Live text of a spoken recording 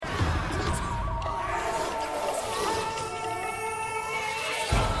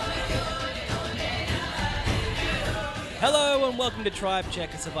welcome to Tribe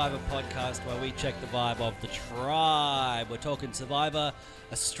Check, a Survivor podcast where we check the vibe of the tribe. We're talking Survivor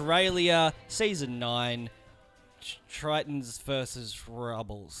Australia Season 9, Tritons versus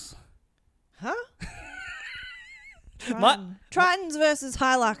Rebels. Huh? Tritons versus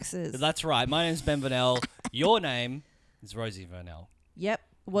Hiluxes. That's right. My name's Ben Vernell. Your name is Rosie Vernell. Yep.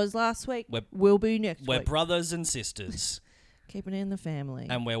 Was last week. Will be next We're week. brothers and sisters. Keeping it in the family.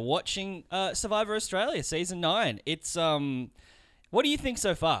 And we're watching Survivor Australia Season 9. It's, what do you think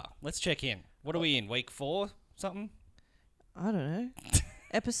so far? Let's check in. What are we in? Week 4? Something? I don't know.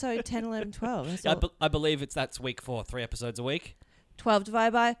 Episode 10, 11, 12. I believe that's week 4. 3 episodes a week. 12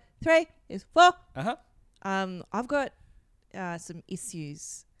 divided by 3 is 4. Uh-huh. I've got some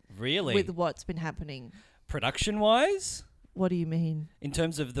issues. Really? With what's been happening. Production-wise? What do you mean? In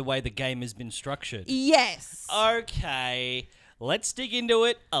terms of the way the game has been structured? Yes. Okay. Let's dig into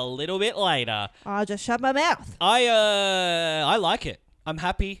it a little bit later. I'll just shut my mouth. I like it. I'm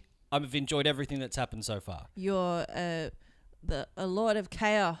happy. I've enjoyed everything that's happened so far. You're a Lord of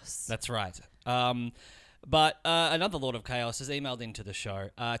Chaos. That's right. But another Lord of Chaos has emailed into the show.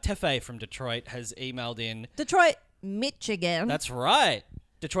 Tefe from Detroit has emailed in. Detroit, Michigan. That's right.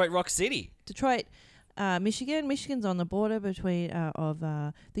 Detroit Rock City. Detroit, Michigan. Michigan's on the border between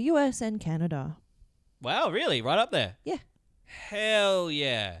the US and Canada. Wow, really? Right up there? Yeah. Hell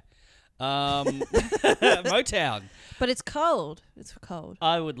yeah. Motown. But it's cold. It's cold.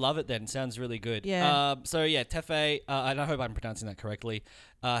 I would love it then. Sounds really good. Yeah. Tefe, and I hope I'm pronouncing that correctly,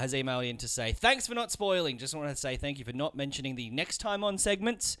 has emailed in to say, thanks for not spoiling. Just wanted to say thank you for not mentioning the next time on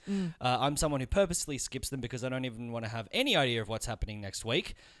segments. I'm someone who purposely skips them because I don't even want to have any idea of what's happening next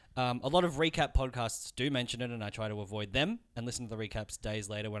week. A lot of recap podcasts do mention it, and I try to avoid them and listen to the recaps days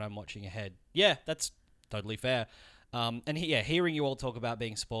later when I'm watching ahead. Yeah, that's totally fair. Hearing you all talk about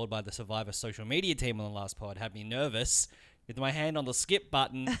being spoiled by the Survivor social media team on the last pod had me nervous with my hand on the skip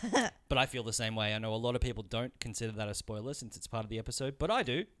button, but I feel the same way. I know a lot of people don't consider that a spoiler since it's part of the episode, but I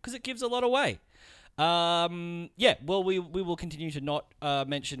do because it gives a lot away. We will continue to not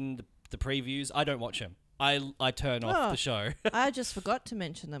mention the previews. I don't watch them. I turn off the show. I just forgot to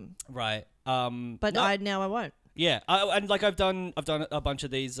mention them. Right. But I won't. Yeah. I've done a bunch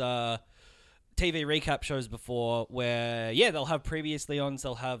of these TV recap shows before where, they'll have previously ons,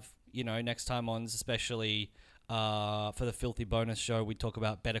 they'll have, next time ons, especially for the Filthy Bonus show. We talk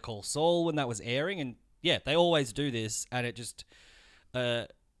about Better Call Saul when that was airing. And they always do this. And it just,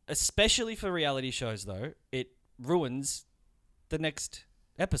 especially for reality shows though, it ruins the next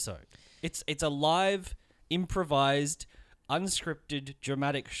episode. It's a live, improvised, unscripted,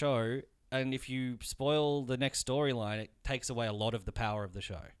 dramatic show. And if you spoil the next storyline, it takes away a lot of the power of the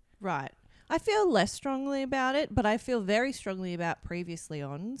show. Right. I feel less strongly about it, but I feel very strongly about previously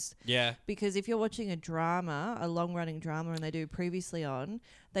ons. Yeah. Because if you're watching a long-running drama, and they do previously on,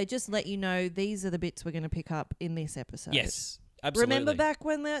 they just let you know these are the bits we're going to pick up in this episode. Yes, absolutely. Remember back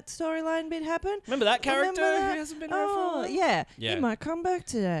when that storyline bit happened? Remember that character who hasn't been around for a while? Yeah. He might come back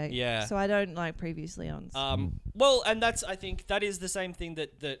today. Yeah. So I don't like previously ons. Well, and I think that is the same thing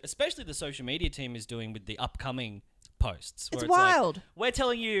that especially the social media team is doing with the upcoming posts. It's wild. Like, we're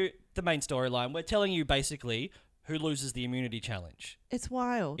telling you the main storyline. We're telling you basically who loses the immunity challenge. It's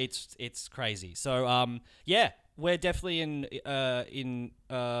wild. It's crazy. So we're definitely in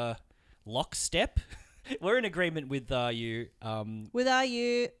lockstep. We're in agreement with you. With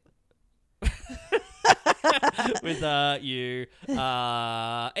you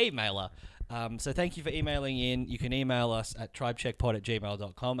emailer. So thank you for emailing in. You can email us at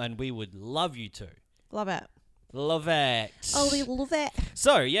tribecheckpod@gmail.com, and we would love you to. Love it. Love it. Oh, we love it.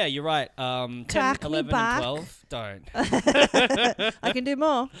 So, yeah, you're right. 10, 11, and 12. Don't. I can do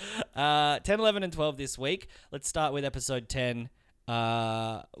more. 10, 11, and 12 this week. Let's start with episode 10,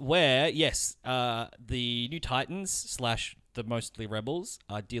 where, the new Titans / the mostly Rebels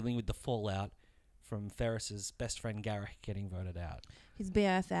are dealing with the fallout from Ferris's best friend Garrick getting voted out. His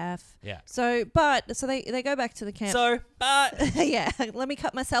BFF. Yeah. So they go back to the camp. Yeah, let me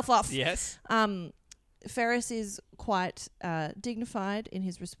cut myself off. Yes. Feras is quite dignified in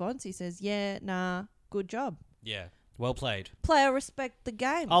his response. He says, good job. Yeah, well played. Player respect the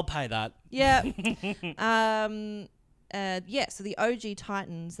game. I'll pay that. Yeah. So the OG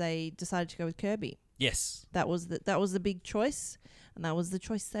Titans, they decided to go with Kirby. Yes. That was the big choice, and that was the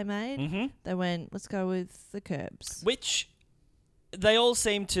choice they made. Mm-hmm. They went, let's go with the Kirbs. Which they all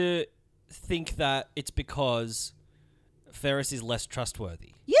seem to think that it's because Feras is less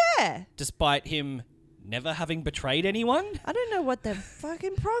trustworthy. Yeah. Despite him never having betrayed anyone. I don't know what their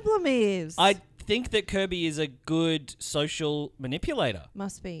fucking problem is. I think that Kirby is a good social manipulator.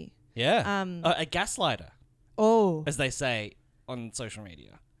 Must be. Yeah. A gaslighter. Oh. As they say on social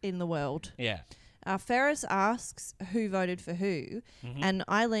media in the world. Yeah. Feras asks who voted for who, and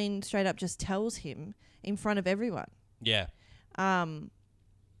Eileen straight up just tells him in front of everyone. Yeah.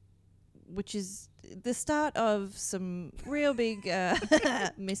 Which is the start of some real big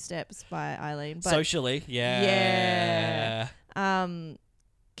missteps by Eileen. But socially, yeah.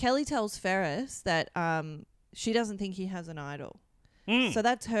 Kelly tells Feras that she doesn't think he has an idol. So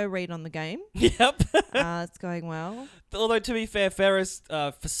that's her read on the game. Yep. It's going well. Although, to be fair, Feras,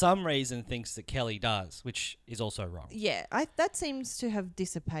 for some reason, thinks that Kelly does, which is also wrong. Yeah, that seems to have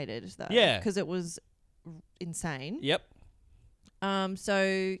dissipated, though. Yeah. Because it was insane. Yep.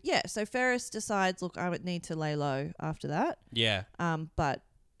 So Feras decides, look, I would need to lay low after that. Yeah. But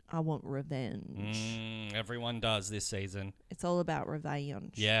I want revenge. Everyone does this season. It's all about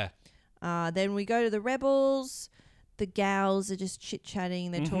revenge. Yeah. Then we go to the Rebels. The gals are just chit-chatting.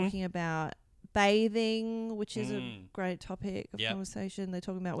 They're talking about bathing, which is a great topic of conversation. They're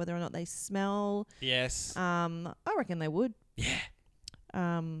talking about whether or not they smell. Yes. I reckon they would. Yeah.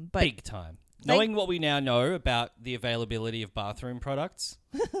 But big time. Knowing what we now know about the availability of bathroom products,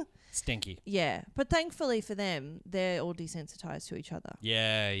 stinky. Yeah. But thankfully for them, they're all desensitized to each other.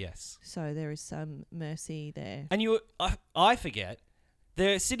 Yeah, yes. So there is some mercy there. And I forget,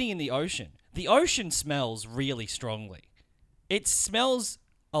 they're sitting in the ocean. The ocean smells really strongly. It smells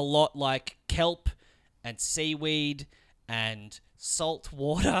a lot like kelp and seaweed and salt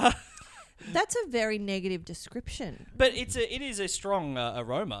water. That's a very negative description. But it is a strong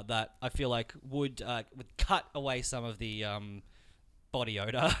aroma that I feel like would cut away some of the body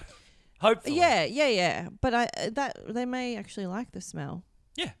odor. Hopefully. Yeah. But they may actually like the smell.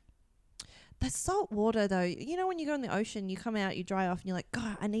 Yeah. The salt water, though, you know, when you go in the ocean, you come out, you dry off, and you're like,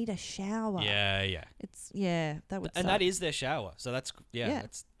 God, I need a shower. Yeah. That would And suck. that is their shower. So that's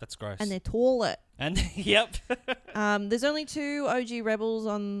gross. And their toilet. And yep. There's only 2 OG rebels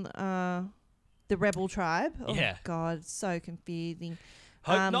on the rebel tribe. Oh, yeah. God, it's so confusing.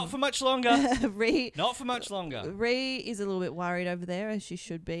 Hope not for much longer. Not for much longer. Ree is a little bit worried over there, as she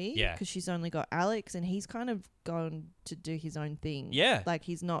should be. Yeah. Because she's only got Alex, and he's kind of gone to do his own thing. Yeah. Like,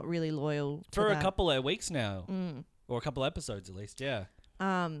 he's not really loyal for to a couple of weeks now. Or a couple episodes at least, yeah.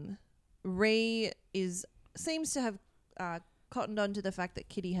 Ree seems to have cottoned on to the fact that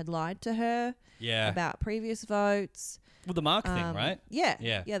Kitty had lied to her about previous votes. Well, the Mark thing, right? Yeah.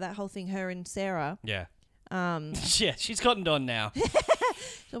 Yeah, that whole thing, her and Sarah. Yeah. Yeah, she's cottoned on now.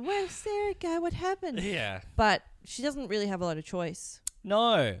 So where's Sarah go? What happened? Yeah. But she doesn't really have a lot of choice.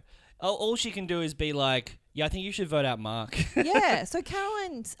 No. All she can do is be like, yeah, I think you should vote out Mark. Yeah. So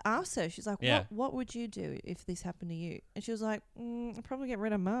Caroline asked her, she's like, Yeah. what would you do if this happened to you? And she was like, I'd probably get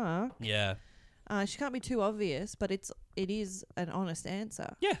rid of Mark. Yeah. She can't be too obvious, but it is an honest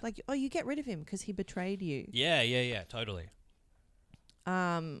answer. Yeah. Like, you get rid of him because he betrayed you. Yeah, totally.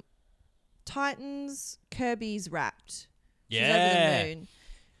 Titans, Kirby's wrapped. Yeah. She's over the moon.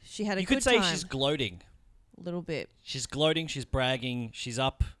 She had a You good could say time. she's gloating. A little bit. She's gloating, she's bragging, she's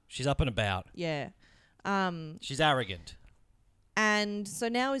up and about. Yeah. She's arrogant. And so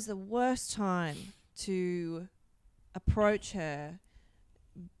now is the worst time to approach her,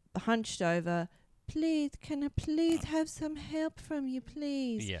 hunched over. Please, can I please have some help from you,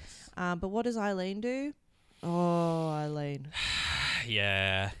 please? Yes. But what does Eileen do? Oh, Eileen.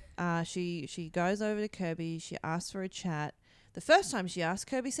 Yeah. She goes over to Kirby. She asks for a chat. The first time she asks,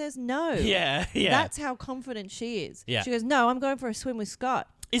 Kirby says no. Yeah. That's how confident she is. Yeah. She goes, no, I'm going for a swim with Scott.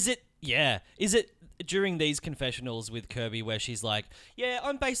 Is it during these confessionals with Kirby where she's like, yeah,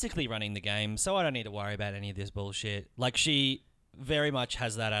 I'm basically running the game, so I don't need to worry about any of this bullshit. Like, she very much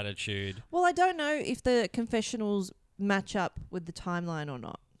has that attitude. Well, I don't know if the confessionals match up with the timeline or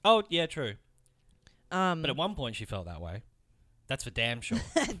not. Oh, yeah, true. But at one point she felt that way. That's for damn sure.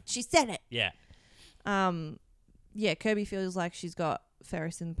 She said it. Yeah. Yeah, Kirby feels like she's got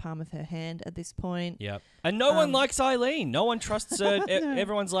Feras in the palm of her hand at this point. Yep. And no one likes Eileen. No one trusts her. No.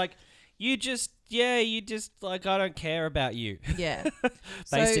 Everyone's like, you just like, I don't care about you. Yeah.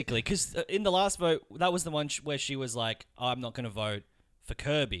 Basically. Because in the last vote, that was the one where she was like, I'm not going to vote for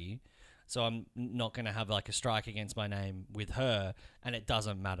Kirby, so I'm not going to have like a strike against my name with her, and it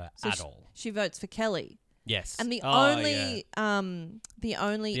doesn't matter at all. She votes for Kelly. Yes. And the only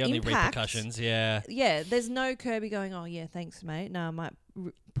impact, repercussions, yeah. Yeah, there's no Kirby going, oh, yeah, thanks, mate. No, I might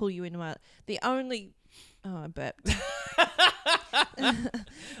pull you into my... I burped.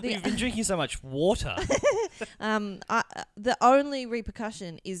 You've been drinking so much water. The only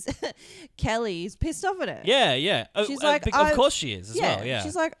repercussion is Kelly's pissed off at her. Yeah. She's like, of course she is as well, yeah.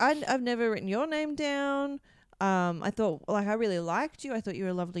 She's like, I've never written your name down. I thought, like, I really liked you. I thought you were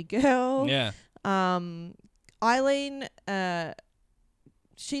a lovely girl. Yeah. Eileen,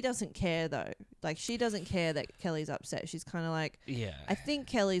 she doesn't care though. Like, she doesn't care that Kelly's upset. She's kind of like, Yeah. I think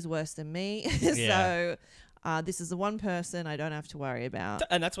Kelly's worse than me. Yeah. So this is the one person I don't have to worry about.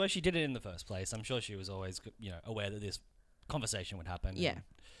 And that's why she did it in the first place. I'm sure she was always, aware that this conversation would happen. Yeah.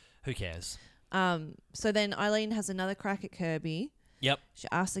 Who cares? So then Eileen has another crack at Kirby. Yep. She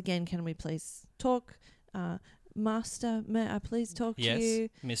asks again, can we please talk? Master, may I please talk to you? Yes,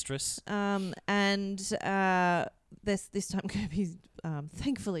 mistress. And this time Kirby,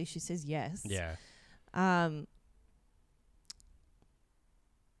 thankfully she says yes. Yeah.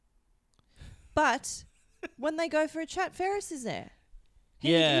 But when they go for a chat, Feras is there. He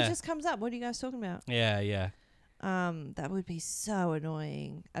just comes up. What are you guys talking about? Yeah. That would be so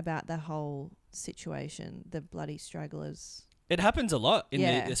annoying about the whole situation. The bloody stragglers. It happens a lot,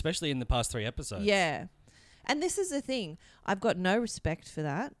 especially in the past 3 episodes. Yeah. And this is the thing. I've got no respect for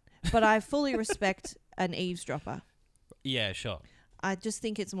that, but I fully respect an eavesdropper. Yeah, sure. I just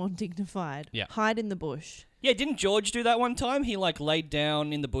think it's more dignified. Yeah. Hide in the bush. Yeah, didn't George do that one time? He laid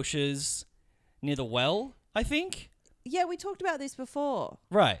down in the bushes near the well, I think. Yeah, we talked about this before.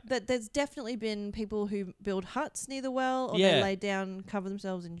 Right. That there's definitely been people who build huts near the well, or Yeah. they lay down, cover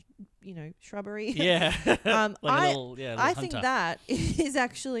themselves in, shrubbery. Yeah. I think that is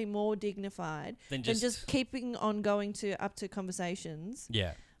actually more dignified than just keeping on going up to conversations.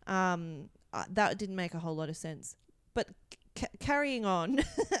 Yeah. That didn't make a whole lot of sense. But carrying on,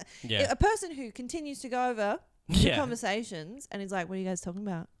 Yeah. a person who continues to go over the conversations and is like, "What are you guys talking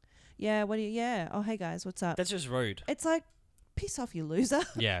about?" Yeah, oh, hey guys, what's up? That's just rude. It's like, piss off, you loser.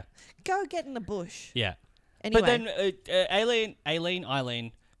 Yeah. Go get in the bush. Yeah. Anyway. But then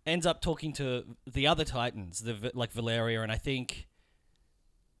Eileen ends up talking to the other Titans, Valeria, and I think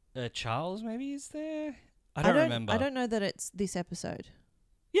Charles maybe is there. I don't remember. I don't know that it's this episode.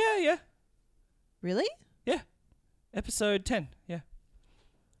 Yeah. Really? Yeah. Episode 10. Yeah.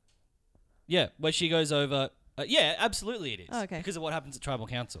 Yeah, where she goes over. Yeah, absolutely it is. Oh, okay. Because of what happens at Tribal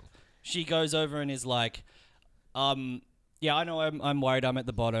Council. She goes over and is like, yeah, I know I'm worried I'm at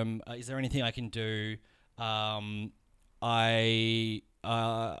the bottom. Is there anything I can do? And they're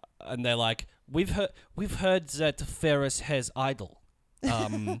like, we've heard that Feras has idol.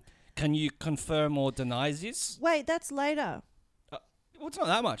 Can you confirm or deny this? Wait, that's later. Well, it's not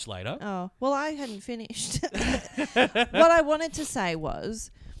that much later. Oh, well, I hadn't finished. What I wanted to say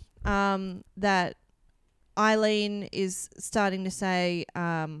was that Eileen is starting to say,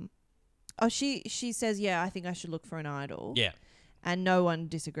 she says, yeah, I think I should look for an idol. Yeah. And no one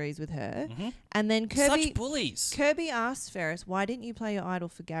disagrees with her. Mm-hmm. And then Kirby... Such bullies. Kirby asks Feras, why didn't you play your idol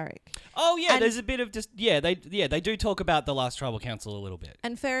for Garrick? Oh, yeah, and there's a bit of just... Yeah, they do talk about the last Tribal Council a little bit.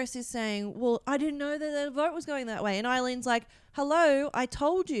 And Feras is saying, well, I didn't know that the vote was going that way. And Eileen's like, hello, I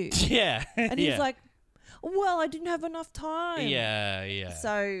told you. Yeah. And he's like, well, I didn't have enough time. Yeah.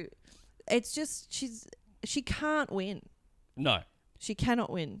 So it's just, she can't win. No. She cannot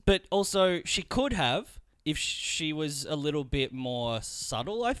win. But also, she could have if she was a little bit more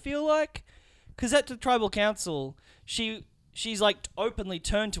subtle, I feel like. Because at the Tribal Council, she's like openly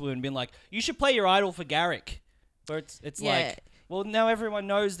turned to her and been like, you should play your idol for Garrick. But it's like, well, now everyone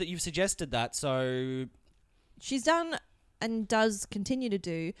knows that you've suggested that, so... She's done and does continue to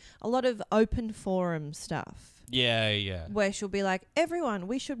do a lot of open forum stuff. Yeah. Where she'll be like, everyone,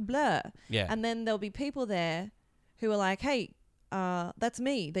 we should blur. Yeah. And then there'll be people there who are like, hey... that's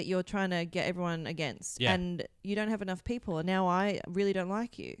me that you're trying to get everyone against. Yeah. And you don't have enough people. And now I really don't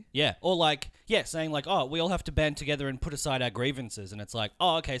like you. Yeah. Or like, saying like, oh, we all have to band together and put aside our grievances. And it's like,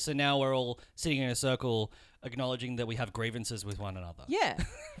 oh, okay, so now we're all sitting in a circle acknowledging that we have grievances with one another. Yeah.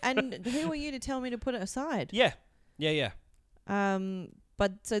 And who are you to tell me to put it aside? Yeah.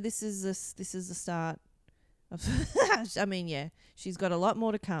 But so this is the start of I mean, yeah. She's got a lot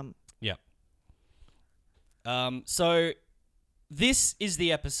more to come. Yeah. So this is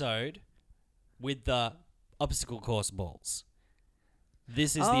the episode with the obstacle course balls.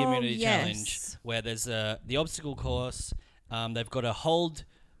 This is the immunity challenge where there's the obstacle course. They've got to hold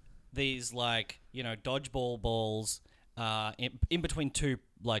these dodgeball balls in between two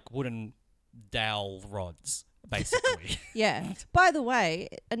wooden dowel rods, basically. Yeah. By the way,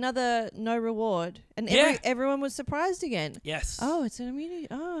 another no reward, and everyone was surprised again. Yes. Oh, it's an immunity.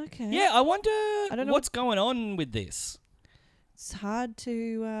 Oh, okay. Yeah, I wonder don't know what's going on with this. It's hard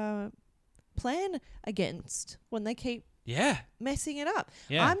to plan against when they keep messing it up.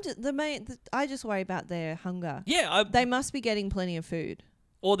 Yeah. I just worry about their hunger. Yeah. They must be getting plenty of food.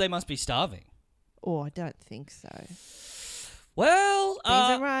 Or they must be starving. Oh, I don't think so. Well,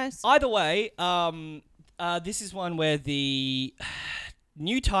 beans and rice. Either way, this is one where the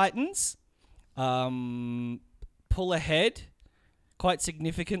new Titans pull ahead quite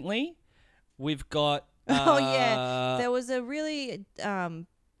significantly. We've got... Oh, yeah. There was a really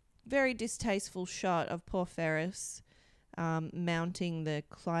very distasteful shot of poor Feras mounting the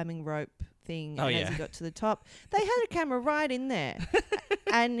climbing rope thing. Oh, and yeah. as he got to the top, they had a camera right in there.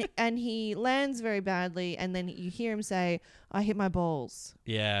 and he lands very badly, and then you hear him say, I hit my balls.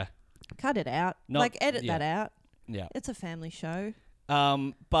 Yeah. Cut it out. Edit that out. Yeah. It's a family show.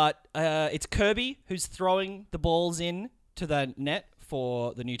 But it's Kirby who's throwing the balls in to the net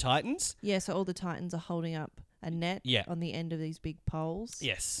for the new Titans. Yeah, so all the Titans are holding up a net on the end of these big poles.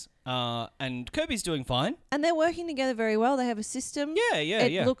 Yes. And Kirby's doing fine. And they're working together very well. They have a system. Yeah.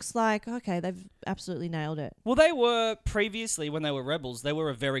 It looks like, okay, they've absolutely nailed it. Well, they were previously, when they were rebels, they were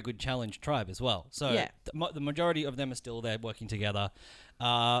a very good challenge tribe as well. So the majority of them are still there working together.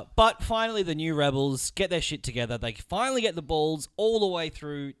 But finally, the new rebels get their shit together. They finally get the balls all the way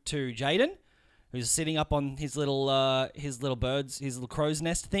through to Jaden, who's sitting up on his little crow's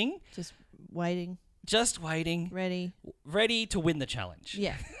nest thing. Just waiting. Ready to win the challenge.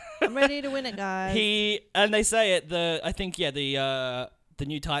 Yeah. I'm ready to win it, guys. And they say it, the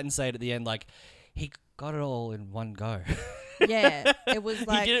new Titans say it at the end, like, he got it all in one go. Yeah. It was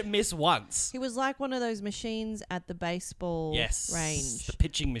like... He didn't miss once. He was like one of those machines at the baseball range. The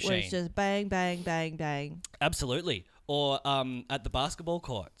pitching machine. Where it's just bang, bang, bang, bang. Absolutely. Or at the basketball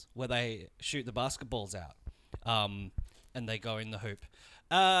court, where they shoot the basketballs out and they go in the hoop.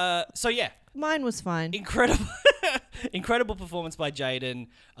 So, yeah. Mine was fine. Incredible performance by Jaden.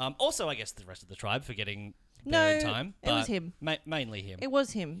 Also, I guess the rest of the tribe for getting there in time. It was him. Mainly him. It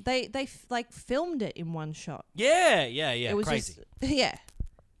was him. They filmed it in one shot. Yeah. It was crazy. It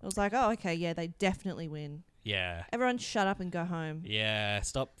was like, oh, okay, yeah, they definitely win. Yeah. Everyone shut up and go home. Yeah,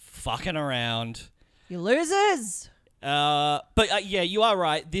 stop fucking around. You losers! But you are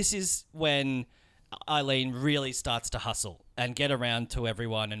right. This is when Eileen really starts to hustle and get around to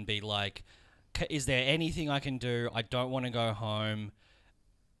everyone and be like, is there anything I can do? I don't want to go home.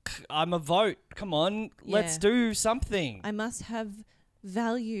 I'm a vote. Come on, let's do something. I must have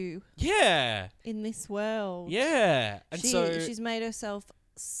value. Yeah. In this world. Yeah. And she's made herself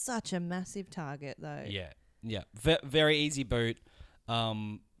such a massive target, though. Yeah. Very easy boot.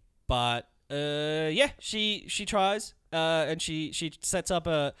 But she tries. And she sets up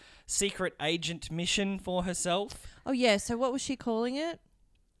a secret agent mission for herself. Oh yeah. So what was she calling it?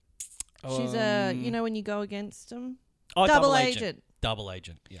 She's when you go against them. Oh, double agent. Double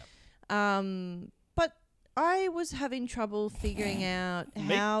agent. Yeah. But I was having trouble figuring out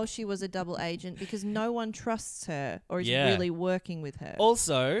how she was a double agent because no one trusts her or is really working with her.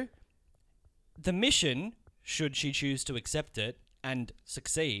 Also, the mission, should she choose to accept it and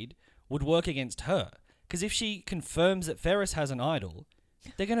succeed, would work against her. Because if she confirms that Feras has an idol,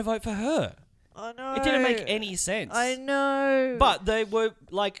 they're going to vote for her. I know. It didn't make any sense. I know. But they were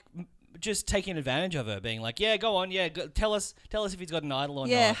like just taking advantage of her, being like, yeah, go on, tell us if he's got an idol or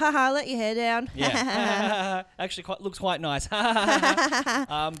not. Yeah, haha, let your hair down. Yeah. Actually looks quite nice.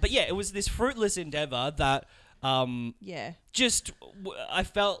 But yeah, it was this fruitless endeavor that I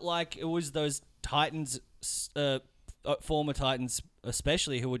felt like it was those Titans, former Titans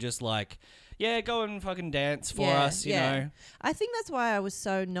especially, who were just like, yeah, go and fucking dance for us, you know. I think that's why I was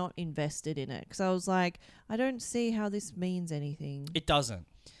so not invested in it, because I was like, I don't see how this means anything. It doesn't.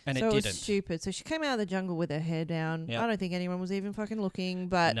 And so it didn't. It was stupid. So she came out of the jungle with her hair down. Yep. I don't think anyone was even fucking looking,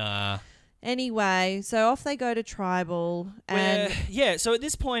 but... Nah. Anyway, so off they go to tribal. And so at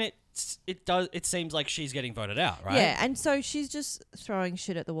this point, it seems like she's getting voted out, right? Yeah, and so she's just throwing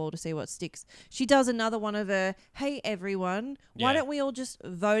shit at the wall to see what sticks. She does another one of her, hey, everyone, why don't we all just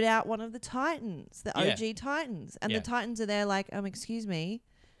vote out one of the Titans, the OG Titans? And the Titans are there like, excuse me,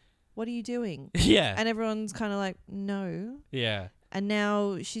 what are you doing? Yeah. And everyone's kind of like, no. Yeah. And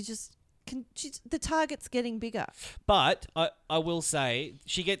now the target's getting bigger. But I will say,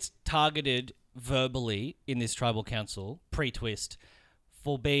 she gets targeted verbally in this tribal council, pre-twist,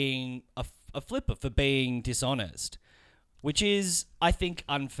 for being a flipper, for being dishonest, which is, I think,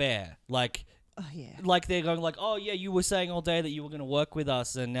 unfair. Like, like they're going like, oh yeah, you were saying all day that you were going to work with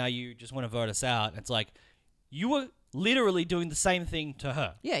us, and now you just want to vote us out. It's like, you were literally doing the same thing to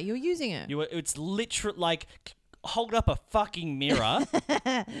her. Yeah, you were using it. It's literally like, hold up a fucking mirror.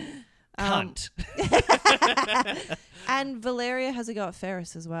 Cunt. And Valeria has a go at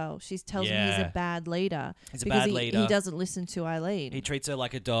Feras as well. She tells him he's a bad leader. He's a bad leader. He doesn't listen to Eileen. He treats her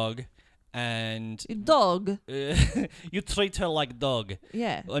like a dog. And dog? You treat her like dog.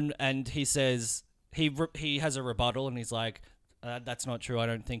 Yeah. And he says, he has a rebuttal and he's like, that's not true. I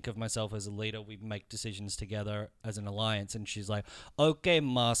don't think of myself as a leader. We make decisions together as an alliance. And she's like, okay,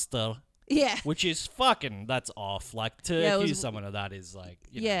 master. Yeah. Which is fucking, that's off. Like, to Yeah, accuse someone of that is like,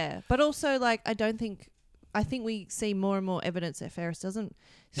 you know. Yeah, but also, like, I think we see more and more evidence that Feras doesn't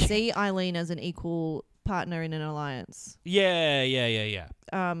see Eileen as an equal partner in an alliance. Yeah.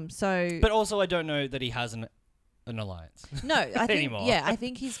 So... But also, I don't know that he has an alliance. No, I think... anymore. Yeah, I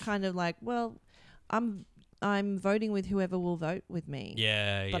think he's kind of like, well, I'm voting with whoever will vote with me.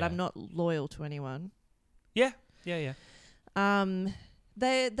 Yeah. But I'm not loyal to anyone. Yeah.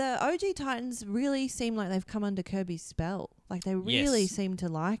 The OG Titans really seem like they've come under Kirby's spell. Like, they really Yes. seem to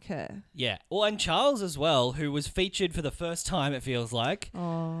like her. Yeah. Well, and Charles as well, who was featured for the first time, it feels like,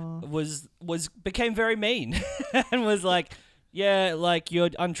 Oh. became very mean and was like, yeah, like, you're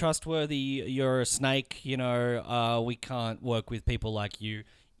untrustworthy, you're a snake, you know, we can't work with people like you.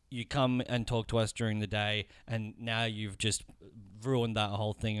 You come and talk to us during the day, and now you've just ruined that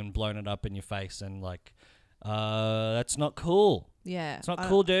whole thing and blown it up in your face, and like, that's not cool. Yeah. It's not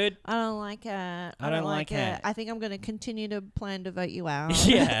cool, dude. I don't like it. I don't like it. I think I'm going to continue to plan to vote you out.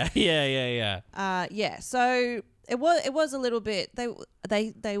 Yeah. Yeah. So it was a little bit.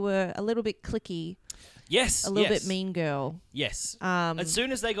 They were a little bit cliquey. Yes. A little bit mean girl. Yes. As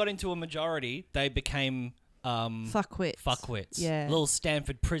soon as they got into a majority, they became fuckwits. Fuckwits. Yeah. Little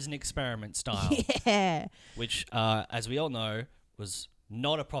Stanford prison experiment style. Yeah. Which, as we all know, was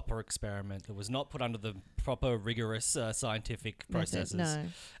not a proper experiment. It was not put under the proper rigorous scientific processes. No.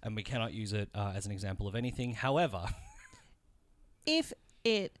 And we cannot use it as an example of anything. However, if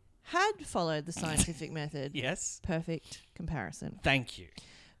it had followed the scientific method, yes, perfect comparison. Thank you.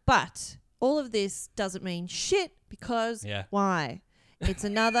 But all of this doesn't mean shit because why? It's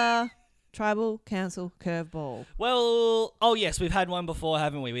another tribal council curveball. Well, oh yes, we've had one before,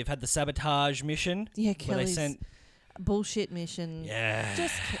 haven't we? We've had the sabotage mission. Yeah, where Kelly's they sent bullshit mission. Yeah.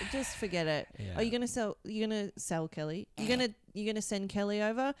 Just forget it. Yeah. Are you gonna sell Kelly? You're gonna send Kelly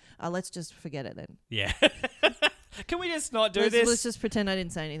over? Let's just forget it then. Yeah. Can we just not do this? Let's just pretend I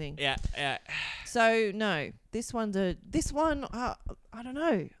didn't say anything. Yeah. So no, this one. I don't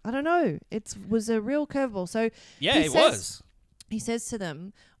know. It was a real curveball. So yeah, it was. He says to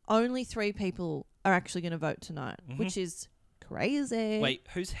them, only 3 people are actually going to vote tonight, which is crazy. Wait,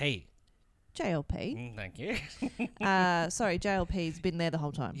 who's he? JLP. Thank you. Sorry, JLP's been there the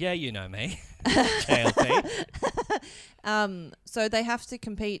whole time. Yeah, you know me. JLP. So they have to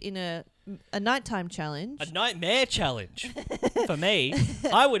compete in a nighttime challenge. A nightmare challenge. For me,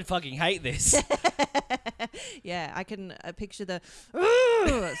 I would fucking hate this. Yeah, I can picture the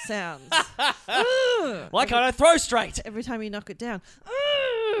sounds. Why can't I throw straight? Every time you knock it down.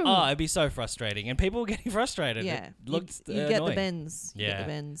 Oh, it'd be so frustrating. And people were getting frustrated. Yeah. It looked you get the annoying. bends. You Yeah. get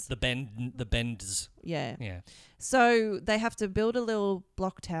the bends. The bends. Yeah. Yeah. So they have to build a little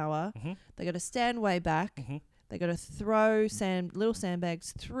block tower. Mm-hmm. They got to stand way back. Mm-hmm. They got to throw little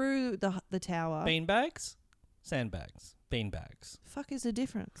sandbags through the tower. Beanbags? Sandbags. Beanbags. Fuck is the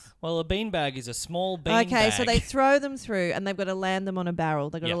difference? Well, a beanbag is a small beanbag. Okay, so they throw them through and they've got to land them on a barrel.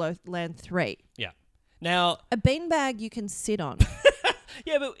 They've got to land 3. Yeah. Now, a beanbag you can sit on.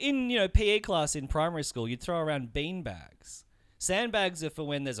 yeah, but in PE class in primary school, you'd throw around beanbags. Sandbags are for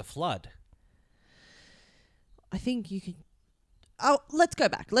when there's a flood. I think you could. Oh, let's go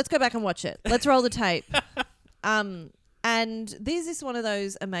back. Let's go back and watch it. Let's roll the tape. And this is one of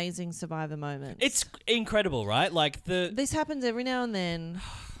those amazing Survivor moments. It's incredible, right? Like this happens every now and then,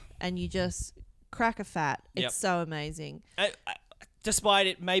 and you just crack a fat. It's so amazing. Despite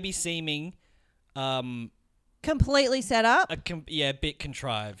it maybe seeming completely set up. A bit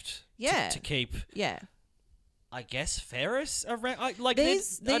contrived. Yeah. To keep. Yeah. I guess Feras around.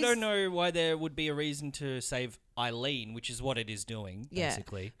 I don't know why there would be a reason to save Eileen, which is what it is doing,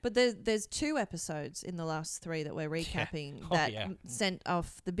 basically. But there's 2 episodes in the last 3 that we're recapping that sent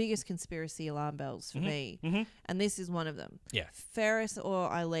off the biggest conspiracy alarm bells for me. Mm-hmm. And this is one of them. Yeah. Feras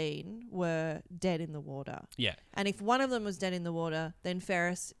or Eileen were dead in the water. Yeah. And if one of them was dead in the water, then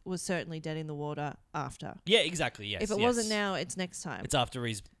Feras was certainly dead in the water after. Yeah, exactly, yes. If it wasn't now, it's next time. It's after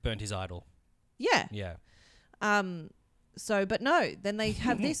he's burnt his idol. Yeah. Yeah. But no, then they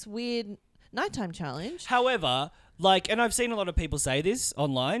have this weird nighttime challenge. However, and I've seen a lot of people say this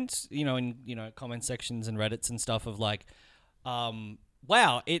online, in comment sections and Reddits and stuff of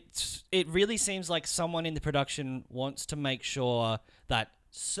wow, it really seems like someone in the production wants to make sure that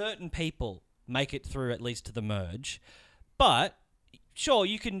certain people make it through at least to the merge. But sure,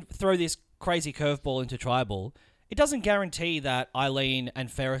 you can throw this crazy curveball into tribal. It doesn't guarantee that Eileen and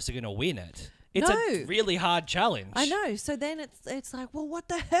Feras are going to win it. It's a really hard challenge. I know. So then it's like, well, what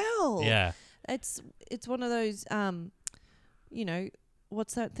the hell? Yeah. It's one of those,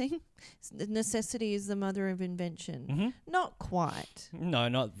 what's that thing? Necessity is the mother of invention. Mm-hmm. Not quite. No,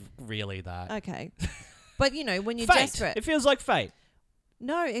 not really that. Okay. But, when you're Fate. desperate. It feels like fate.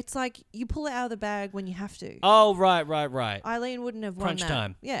 No, it's like you pull it out of the bag when you have to. Oh, right. Eileen wouldn't have won Crunch that.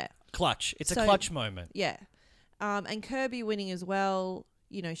 time. Yeah. Clutch. It's So- a clutch moment. Yeah. And Kirby winning as well,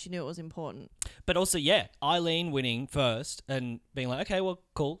 she knew it was important. But also, Eileen winning first and being like, okay, well,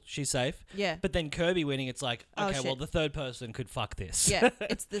 cool, she's safe. Yeah. But then Kirby winning, it's like, Oh, okay, well, shit. the third person could fuck this. Yeah.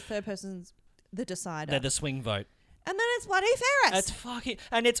 It's the third person's the decider. They're the swing vote. And then it's bloody Feras. That's fucking...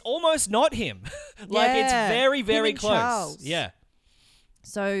 And it's almost not him. Like, it's Yeah. very, Him very and close. Charles. Yeah.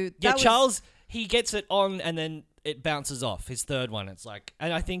 So that Yeah, was, Charles, he gets it on and then it bounces off. His third one, it's like...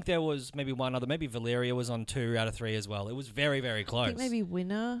 And I think there was maybe one other... Maybe Valeria was on 2 out of 3 as well. It was very, very close. I think maybe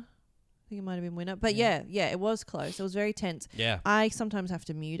Winner. I think it might have been Winner. But yeah, it was close. It was very tense. Yeah. I sometimes have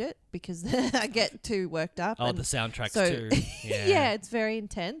to mute it because I get too worked up. Oh, and the soundtracks so too. Yeah. yeah, it's very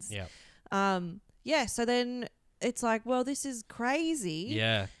intense. Yeah. So then it's like, well, this is crazy.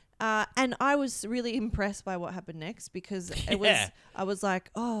 Yeah. And I was really impressed by what happened next because I was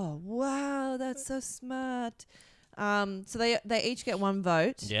like, oh, wow, that's so smart. So they each get 1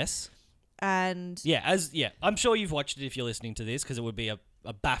 vote. Yes. And I'm sure you've watched it if you're listening to this because it would be a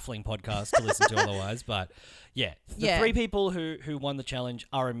baffling podcast to listen to otherwise. But the 3 people who won the challenge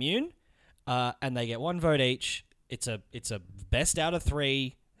are immune, and they get 1 vote each. It's a best out of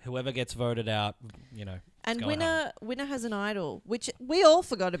 3. Whoever gets voted out, And winner has an idol, which we all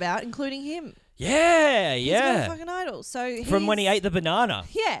forgot about, including him. Yeah, He's got a fucking idol. So from when he ate the banana.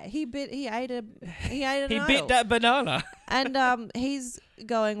 Yeah, he ate an He idol. bit that banana. And he's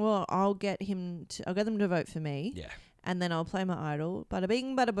going, well, I'll get them to vote for me. Yeah. And then I'll play my idol. Bada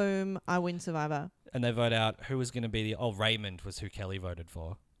bing, bada boom. I win Survivor. And they vote out who was going to be Raymond was who Kelly voted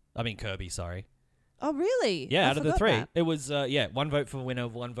for. I mean Kirby, sorry. Oh, really? Yeah, I out of the forgot 3. that. It was 1 vote for winner,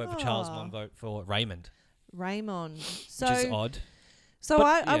 1 vote for Charles, Oh. 1 vote for Raymond. Raymond. So, Which is odd. So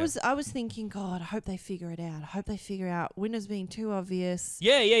But, I was thinking, God, I hope they figure it out. I hope they figure out winner's being too obvious.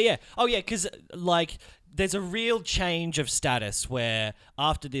 Yeah. Oh, yeah, because, there's a real change of status where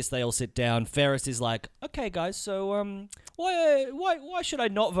after this they all sit down. Feras is like, okay, guys, so why should I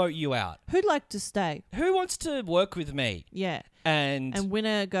not vote you out? Who'd like to stay? Who wants to work with me? Yeah. And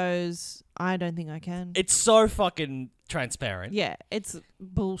winner goes, I don't think I can. it's so fucking transparent. Yeah, it's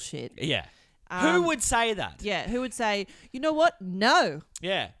bullshit. Yeah. Who would say that? Yeah, who would say, you know what? No,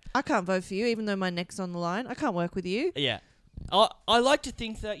 Yeah. I can't vote for you, even though my neck's on the line. I can't work with you. Yeah. I like to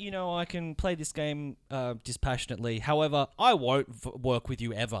think that, I can play this game dispassionately. However, I won't work with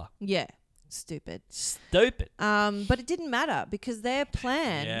you ever. Yeah, stupid. Stupid. But it didn't matter because their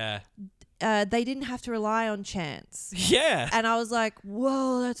plan, they didn't have to rely on chance. Yeah. And I was like,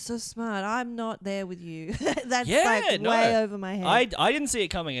 whoa, that's so smart. I'm not there with you. That's Yeah, way over my head. I didn't see it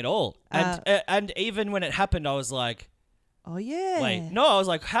coming at all. And even when it happened, I was like, oh, yeah. wait, no, I was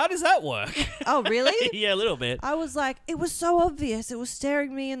like, how does that work? Oh, really? Yeah, a little bit. I was like, it was so obvious. It was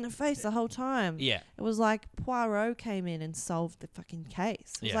staring me in the face the whole time. Yeah. It was like Poirot came in and solved the fucking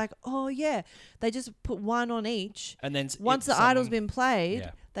case. It was Yeah. like, oh, yeah. They just put 1 on each. And then Once the idol's been played,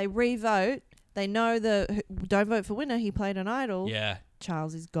 Yeah. they re-vote. They know don't vote for winner. He played an idol. Yeah.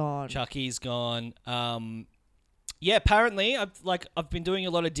 Charles is gone. Chucky's gone. Yeah, apparently, I've been doing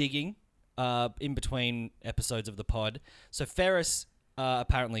a lot of digging in between episodes of the pod. So Feras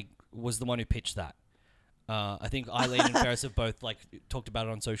apparently was the one who pitched that. I think Eileen and Feras have both talked about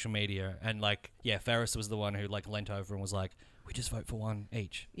it on social media, and Feras was the one who leant over and was like, "We just vote for 1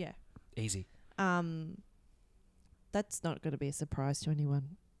 each. Yeah. Easy." That's not going to be a surprise to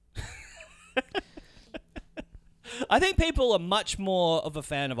anyone. I think people are much more of a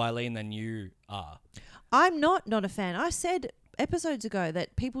fan of Eileen than you are. I'm not a fan. I said episodes ago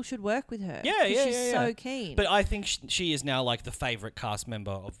that people should work with her. Yeah, 'cause yeah, she's yeah, so yeah. keen. But I think she is now the favorite cast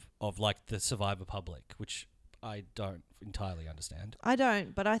member of the Survivor public, which I don't entirely understand. I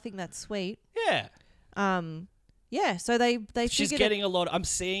don't, but I think that's sweet. Yeah. Yeah, so they She's figured getting I'm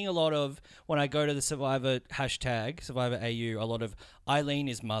seeing a lot of, when I go to the Survivor hashtag, Survivor AU, a lot of Eileen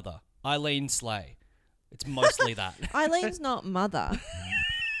is mother. Eileen slay. It's mostly that. Eileen's not mother.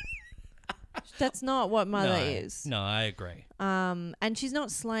 That's not what mother is. No, I agree. And she's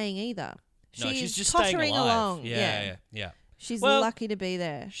not slaying either. No, she's just tottering staying alive. along. Yeah. She's Well, lucky to be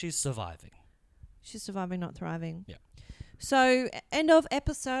there. She's surviving. She's surviving, not thriving. Yeah. So, end of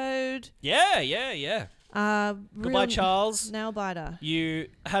episode. Yeah. Goodbye, Charles. Nail biter. You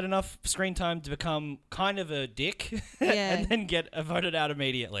had enough screen time to become kind of a dick Yeah. and then get voted out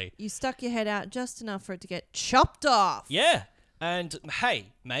immediately. You stuck your head out just enough for it to get chopped off. Yeah. And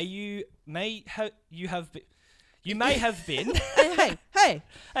hey, you may have been hey, Hey.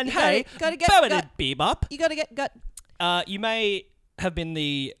 And You hey, gotta get bebop. You got to get gut. You may have been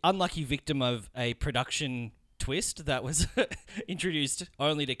the unlucky victim of a production twist that was introduced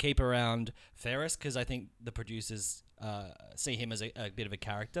only to keep around Feras, because I think the producers see him as a bit of a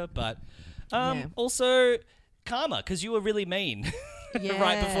character, but also karma, because you were really mean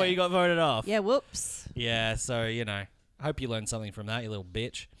right before you got voted off. Yeah, whoops. Yeah, so, I hope you learned something from that, you little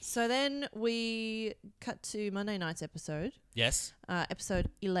bitch. So then we cut to Monday night's episode. Yes. Episode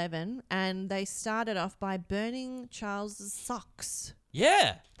 11, and they started off by burning Charles's socks.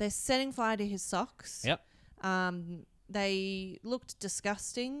 Yeah. They're setting fire to his socks. Yep. They looked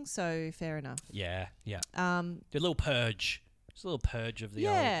disgusting, so fair enough. Yeah, yeah. The little purge. Just a little purge of the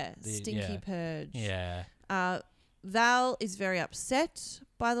old... Stinky purge. Yeah. Val is very upset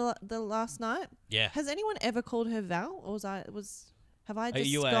by the last night. Yeah. Has anyone ever called her Val, or have I just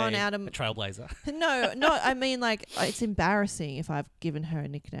you gone out of a trailblazer? No, I mean, like, it's embarrassing if I've given her a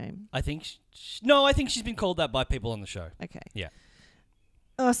nickname. I think I think she's been called that by people on the show. Okay. Yeah.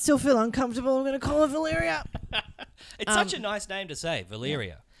 Oh, I still feel uncomfortable. I'm going to call her Valeria. It's such a nice name to say,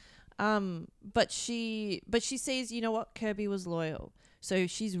 Valeria. Yeah. But she sees, you know what, Kirby was loyal. So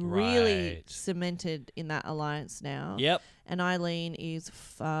she's really cemented in that alliance now. Yep. And Eileen is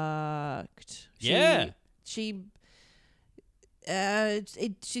fucked. She's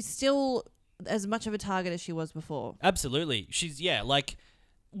still as much of a target as she was before. Absolutely.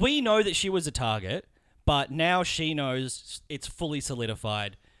 We know that she was a target, but now she knows it's fully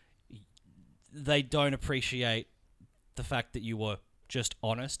solidified. They don't appreciate the fact that you were just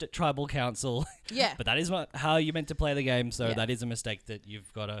honest at tribal council. Yeah. But that is not how you meant to play the game, so that is a mistake that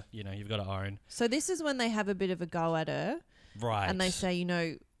you've got to own. So this is when they have a bit of a go at her. Right. And they say,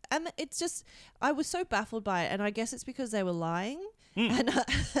 and it's just, I was so baffled by it, and I guess it's because they were lying. And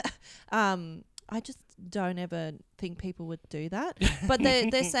I just don't ever think people would do that. But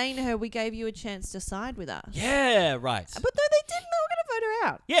they're saying to her, we gave you a chance to side with us. Yeah, right. But no, they didn't. They were going to vote her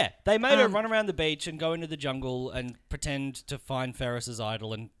out. Yeah, they made her run around the beach and go into the jungle and pretend to find Ferris's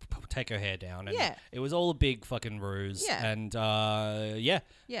idol and take her hair down. And it was all a big fucking ruse. Yeah. And Yeah.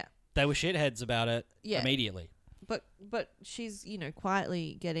 They were shitheads about it immediately. But she's,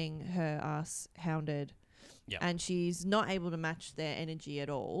 quietly getting her ass hounded. Yep. And she's not able to match their energy at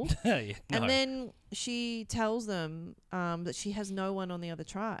all. No. And then she tells them that she has no one on the other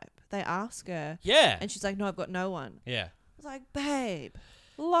tribe. They ask her. Yeah. And she's like, no, I've got no one. Yeah. I was like, babe,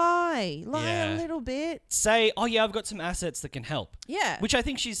 lie a little bit. Say, oh yeah, I've got some assets that can help. Yeah. Which I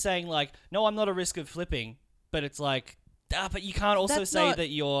think she's saying like, no, I'm not at risk of flipping. But it's like, but you can't also say that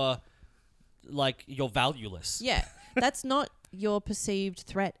you're valueless. Yeah. That's not your perceived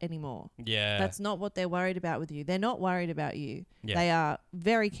threat anymore. Yeah. That's not what they're worried about with you. They're not worried about you. Yeah. They are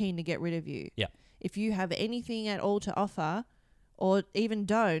very keen to get rid of you. Yeah. If you have anything at all to offer, or even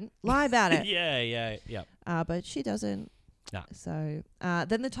don't, lie about it. Yeah. But she doesn't. No. So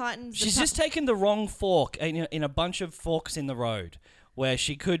then the Titans... She's just taken the wrong fork in a bunch of forks in the road where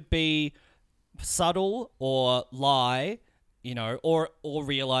she could be subtle or lie... or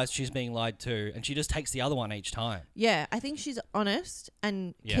realize she's being lied to, and she just takes the other one each time. Yeah, I think she's honest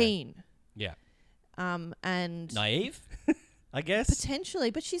and keen. Yeah. And naive, I guess.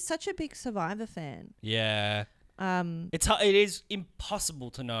 Potentially, but she's such a big Survivor fan. Yeah. It is impossible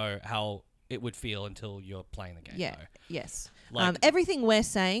to know how it would feel until you're playing the game. Yeah. Though. Yes. Like, everything we're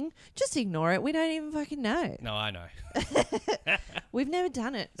saying, just ignore it. We don't even fucking know. No, I know. We've never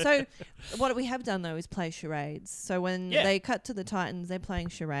done it. So what we have done though is play charades. So when they cut to the Titans, they're playing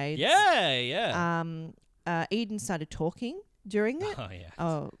charades. Yeah. Eden started talking during it. Oh yeah.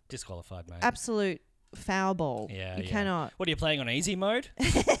 Oh, disqualified, mate. Absolute foul ball. Yeah. You cannot. What are you playing on easy mode?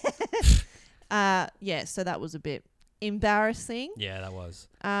 Yeah. So that was a bit embarrassing. Yeah, that was.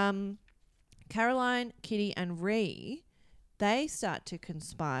 Caroline, Kitty, and Ree, they start to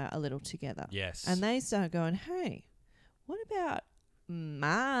conspire a little together. Yes. And they start going, hey, what about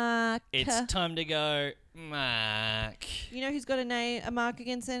Mark? It's time to go, Mark. You know who's got a mark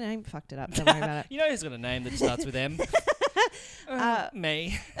against their name? Fucked it up. Don't worry about it. You know who's got a name that starts with M?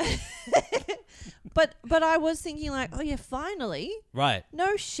 Me. But I was thinking like, oh yeah, finally. Right.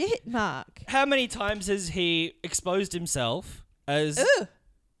 No shit, Mark. How many times has he exposed himself as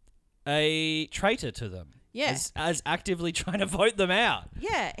a traitor to them? Yeah. As actively trying to vote them out?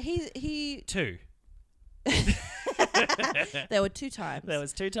 Yeah. He 2. There were 2 times. There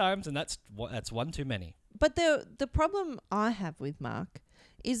was 2 times, and that's one too many. But the problem I have with Mark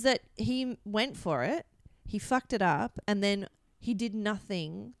is that he went for it, he fucked it up, and then he did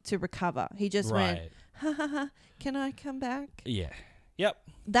nothing to recover. He just went, ha ha ha, can I come back? Yeah. Yep.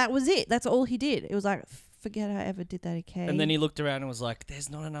 That was it. That's all he did. It was like, forget I ever did that, okay? And then he looked around and was like, there's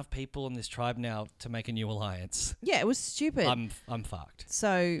not enough people in this tribe now to make a new alliance. Yeah, it was stupid. I'm fucked.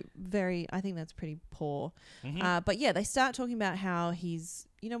 So I think that's pretty poor. Mhm. But yeah, they start talking about how he's,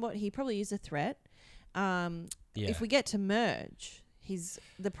 you know what, he probably is a threat. If we get to merge,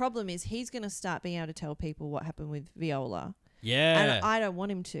 the problem is he's going to start being able to tell people what happened with Viola. Yeah. And I don't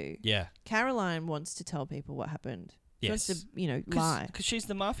want him to. Yeah. Caroline wants to tell people what happened. She Yes. wants to, lie. Because she's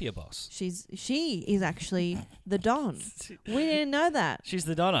the mafia boss. She is actually the Don. We didn't know that. She's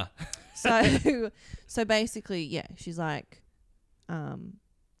the Donna. So basically, yeah, she's like,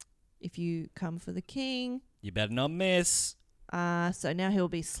 if you come for the king, You better not miss. so now he'll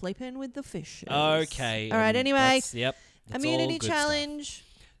be sleeping with the fishes. Okay. All right. Anyway, Yep. That's all immunity good challenge.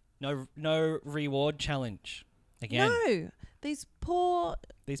 stuff. No reward challenge. Again. No, these poor.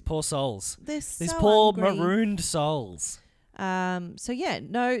 These poor souls. They're These so poor hungry. marooned souls. So yeah,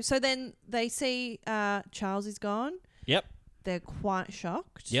 no. So then they see Charles is gone. Yep. They're quite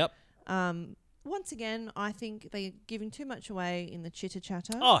shocked. Yep. Once again, I think they're giving too much away in the chitter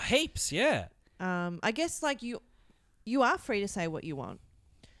chatter. Oh, heaps. Yeah. I guess like you are free to say what you want,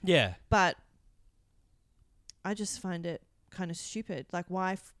 Yeah. but I just find it kind of stupid. Like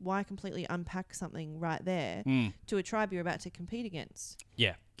why completely unpack something right there to a tribe you're about to compete against?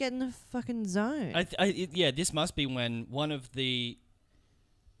 Yeah. Get in the fucking zone. This must be when one of the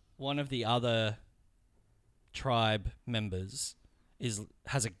other tribe members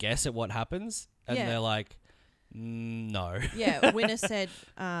has a guess at what happens, and Yeah. they're like, no. Yeah, Winner said,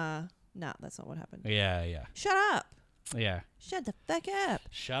 nah, that's not what happened. Yeah. Shut up. Yeah. Shut the fuck up.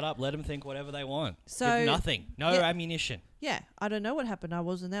 Shut up. Let them think whatever they want. So- With nothing. No Yeah. ammunition. Yeah, I don't know what happened. I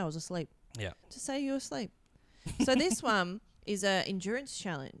wasn't there. I was asleep. Yeah. Just say you're asleep. So this one is a endurance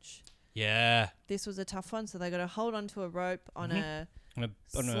challenge. Yeah. This was a tough one. So they got to hold onto a rope on a On a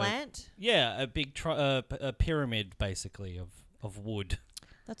slant. a big a pyramid, basically, of wood.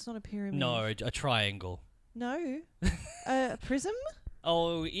 That's not a pyramid. No, a triangle. No. A prism?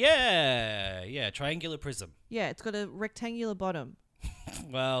 Oh, yeah. Yeah, triangular prism. Yeah, it's got a rectangular bottom.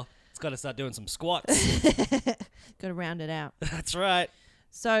 Well, it's got to start doing some squats. Got to round it out. That's right.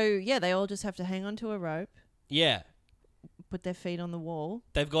 So, yeah, they all just have to hang onto a rope, Yeah. put their feet on the wall.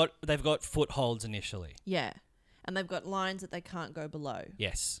 They've got footholds initially. Yeah. And they've got lines that they can't go below.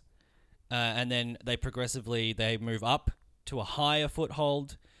 Yes. And then they move up to a higher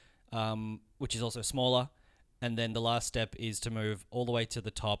foothold, which is also smaller. And then the last step is to move all the way to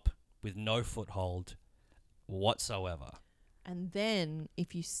the top with no foothold whatsoever. And then,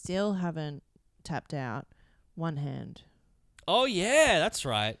 if you still haven't tapped out, one hand. Oh, yeah, that's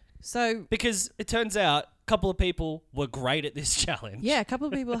right. So, Because it turns out a couple of people were great at this challenge. yeah, a couple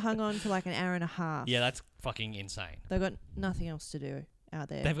of people hung on for like an hour and a half. Yeah, that's fucking insane. They've got nothing else to do out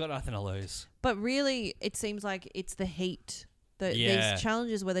there. They've got nothing to lose. But really, it seems like it's the heat. Yeah. These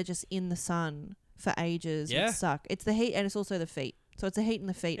challenges where they're just in the sun for ages Yeah. would suck. It's the heat and it's also the feet. So it's the heat and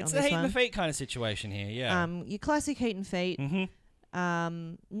the feet It's on the this heat one. and the feet kind of situation here, yeah. Your classic heat and feet.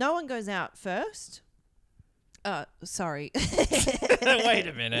 Mm-hmm. No one goes out first. Sorry. Wait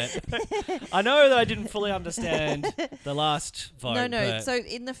a minute. I know that I didn't fully understand the last vote. No. but- So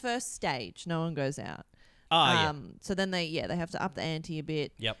in the first stage, no one goes out. yeah. So then they have to up the ante a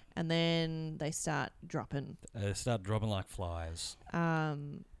bit. Yep. And then they start dropping. They start dropping like flies.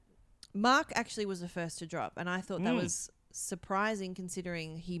 Mark actually was the first to drop, and I thought that was surprising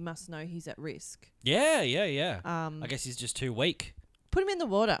considering he must know he's at risk. Yeah. I guess he's just too weak. Put him in the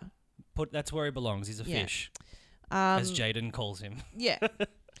water. That's where he belongs. He's a Yeah. fish, as Jaden calls him. Yeah.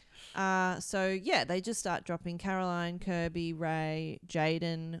 So yeah, they just start dropping Caroline, Kirby, Ray,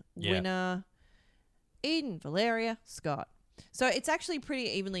 Jaden, Yeah. Winner, Eden, Valeria, Scott. So it's actually pretty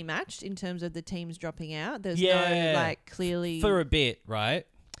evenly matched in terms of the teams dropping out. There's Yeah. no like clearly. For a bit, right?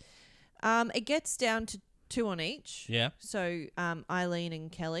 It gets down to 2 on each. Yeah. So Eileen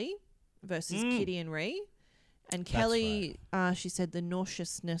and Kelly versus Kitty and Ree. And That's Kelly, she said the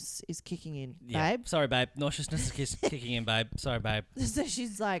nauseousness is kicking in, Yeah. babe. Sorry, babe. Nauseousness is kicking in, babe. Sorry, babe. So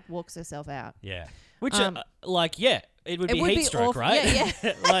she's like walks herself out. Yeah. Which, it would It be would heat be stroke, awful. right?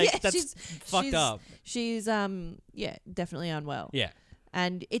 Yeah. Like, Yeah, that's fucked she's- up. She's definitely unwell. Yeah.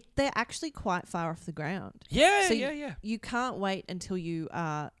 And they're actually quite far off the ground. Yeah, So yeah. You can't wait until you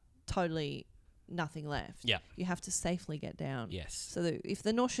are totally nothing left. Yeah. You have to safely get down. Yes. So that if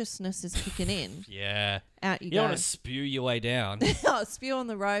the nauseousness is kicking in, Yeah. out you You don't go. want to spew your way down. Oh, spew on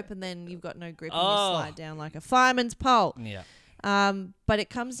the rope and then you've got no grip and Oh. you slide down like a fireman's pole. Yeah. But it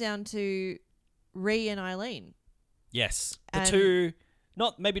comes down to Ree and Eileen. Yes. And- Two,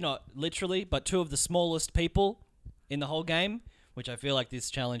 maybe not literally, but two of the smallest people in the whole game, which I feel like this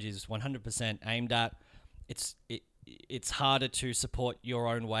challenge is 100% aimed at. it's harder to support your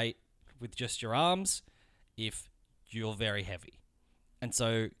own weight with just your arms if you're very heavy. And so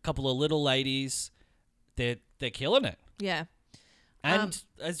a couple of little ladies, they're killing it. Yeah. And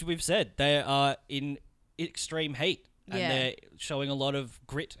as we've said, they are in extreme heat and they're showing a lot of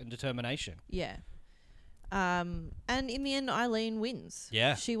grit and determination. Yeah. And in the end, Eileen wins.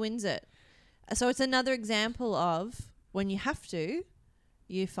 Yeah. She wins it. So it's another example of when you have to,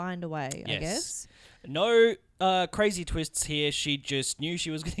 you find a way, I guess. No crazy twists here. She just knew she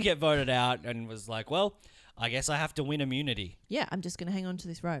was going to get voted out and was like, well, I guess I have to win immunity. Yeah, I'm just going to hang on to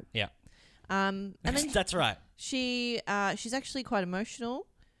this rope. Yeah. And then That's right. she's actually quite emotional.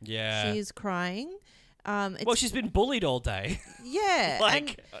 Yeah. She is crying. Well, she's been bullied all day. Yeah.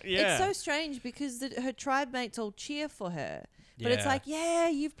 Like, and yeah. It's so strange because her tribe mates all cheer for her. But it's Yeah. like, yeah,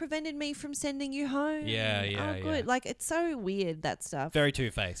 you've prevented me from sending you home. Yeah, yeah, Oh, good. yeah. Like, it's so weird, that stuff. Very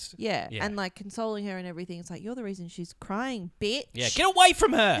two-faced. Yeah. Yeah. And, like, consoling her and everything. It's like, you're the reason she's crying, bitch. Yeah, get away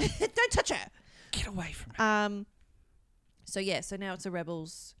from her. Don't touch her. Get away from her. So now it's the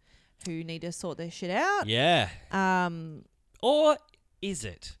rebels who need to sort their shit out. Yeah. Or is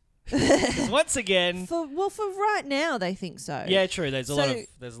it? 'Cause once again... For right now, they think so. Yeah, true. There's a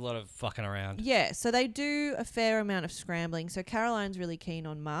lot of fucking around. Yeah, so they do a fair amount of scrambling. So Caroline's really keen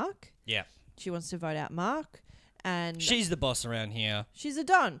on Mark. Yeah. She wants to vote out Mark. And She's the boss around here. she's a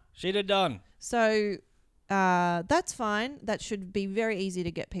Don. She'd have done. So that's fine. That should be very easy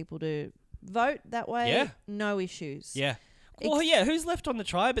to get people to vote that way. Yeah. No issues. Yeah. Well, yeah, who's left on the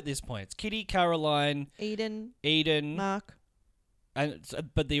tribe at this point? It's Kitty, Caroline, Eden, Mark.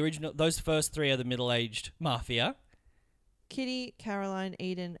 But the original, those first three are the middle-aged mafia. Kitty, Caroline,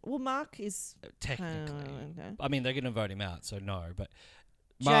 Eden. Well, Mark is... Technically. okay. I mean, they're going to vote him out, so no. But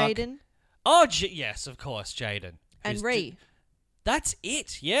Mark, Jaden. Oh, yes, of course, Jaden. And Who's Ree. That's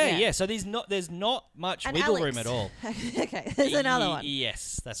it. Yeah, Yeah. yeah. So there's not much And wiggle Alex. room at all. Okay, there's another one.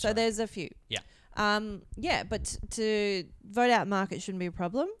 Yes, that's So right. there's a few. Yeah. Yeah, but to vote out Mark, it shouldn't be a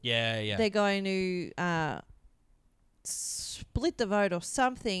problem. Yeah, yeah. They're going to split the vote or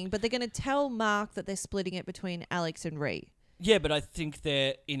something, but they're going to tell Mark that they're splitting it between Alex and Ree. Yeah, but I think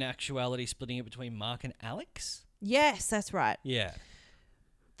they're in actuality splitting it between Mark and Alex. Yes, that's right. Yeah.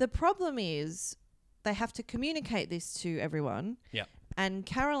 The problem is they have to communicate this to everyone. Yeah. And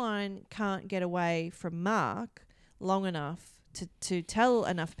Caroline can't get away from Mark long enough to tell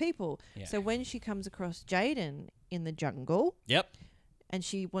enough people. Yeah. So when she comes across Jaden in the jungle Yep. and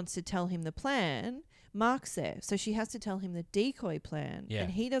she wants to tell him the plan, Mark's there. So she has to tell him the decoy plan. Yeah.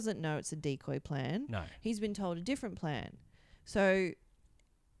 And he doesn't know it's a decoy plan. No. He's been told a different plan. So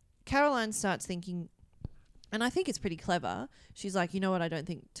Caroline starts thinking, and I think it's pretty clever. She's like, you know what? I don't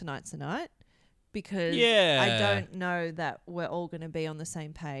think tonight's the night because I don't know that we're all going to be on the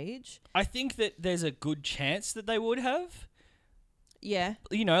same page. I think that there's a good chance that they would have. Yeah.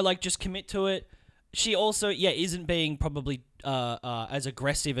 You know, like just commit to it. She also, isn't being probably as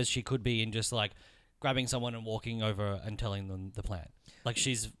aggressive as she could be in just like grabbing someone and walking over and telling them the plan. Like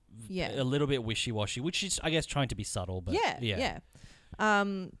she's a little bit wishy-washy, which she's, I guess, trying to be subtle. But Yeah.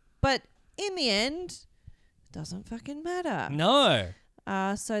 But in the end, it doesn't fucking matter. No.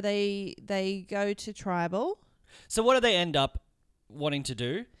 So they go to tribal. So what do they end up wanting to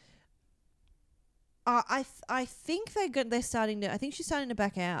do? I think they're starting to. I think she's starting to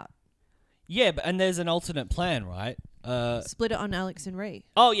back out. Yeah, and there's an alternate plan, right? Split it on Alex and Ree.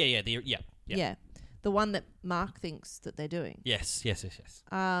 Oh yeah. Yeah. The one that Mark thinks that they're doing. Yes.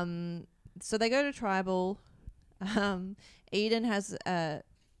 So they go to tribal. Eden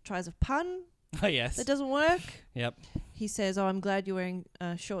tries a pun Oh yes. that doesn't work. Yep. He says, "Oh, I'm glad you're wearing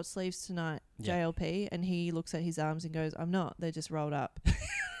short sleeves tonight, Yeah. JLP." And he looks at his arms and goes, "I'm not. They're just rolled up."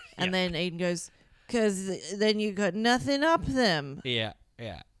 And Yeah. then Eden goes, "'Cause then you got nothing up them." Yeah.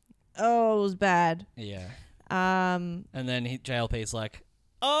 Oh, it was bad. Yeah. Um, And then JLP's like,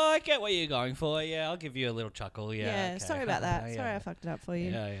 "Oh, I get what you're going for. Yeah, I'll give you a little chuckle. Yeah. Okay. sorry about that. Yeah. Sorry I fucked it up for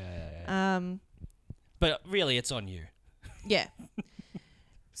you. Yeah. But really, it's on you. Yeah.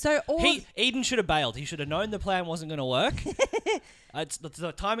 So Eden should have bailed. He should have known the plan wasn't going to work.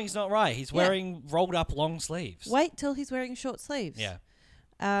 The timing's not right. He's wearing rolled up long sleeves. wait till he's wearing short sleeves. Yeah.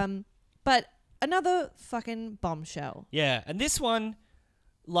 But another fucking bombshell. Yeah, and this one,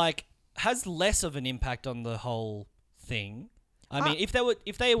 like, has less of an impact on the whole thing. I mean, if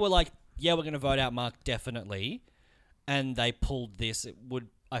they were like, yeah, we're going to vote out Mark definitely, and they pulled this, it would,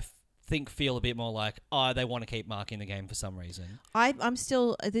 I think, feel a bit more like, oh, they want to keep Mark in the game for some reason. I'm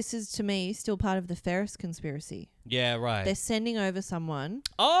still. This is to me still part of the Feras conspiracy. Yeah, right. They're sending over someone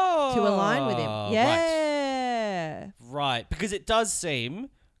to to align with him. Yeah. Right, because it does seem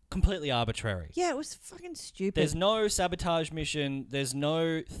completely arbitrary. Yeah, it was fucking stupid. There's no sabotage mission. There's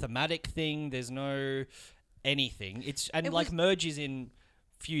no thematic thing. There's no anything. Merge is in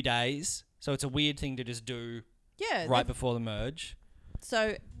few days, so it's a weird thing to just do right before the merge.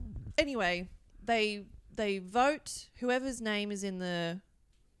 So, anyway, they vote whoever's name is in the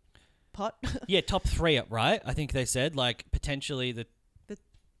pot. Yeah, top 3 up, right? I think they said, like, potentially the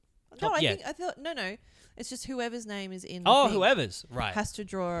top, I thought no. It's just whoever's name is in the thing whoever's, right. has to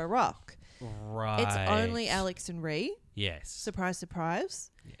draw a rock. Right. It's only Alex and Ree. Yes. Surprise,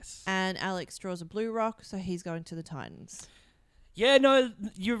 surprise. Yes. And Alex draws a blue rock, so he's going to the Titans. Yeah, no,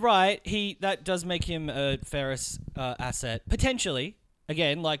 you're right. That does make him a Feras asset. Potentially.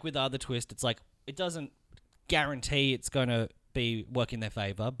 Again, like with the other twist, it's like, it doesn't guarantee it's going to be work in their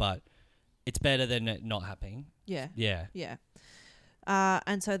favour, but it's better than it not happening. Yeah. Yeah. Yeah.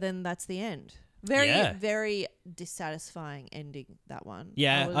 And so then that's the end. Very dissatisfying ending, that one.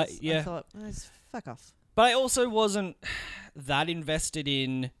 Yeah. I thought, fuck off. But I also wasn't that invested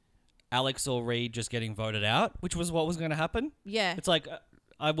in Alex or Reed just getting voted out, which was what was going to happen. Yeah. It's like,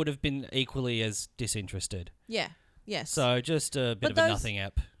 I would have been equally as disinterested. Yeah. Yes. So just a bit of a nothing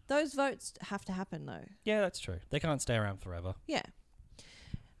app. Those votes have to happen, though. Yeah, that's true. They can't stay around forever. Yeah.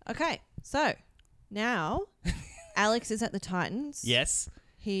 Okay, so now Alex is at the Titans. Yes.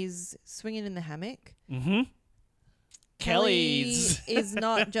 He's swinging in the hammock. Mm-hmm. Kelly's is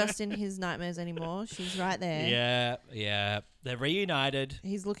not just in his nightmares anymore. She's right there. Yeah. They're reunited.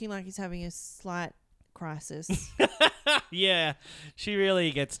 He's looking like he's having a slight crisis. Yeah, she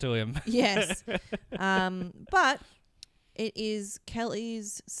really gets to him. Yes. But it is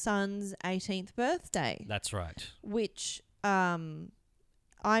Kelly's son's 18th birthday. That's right. Which I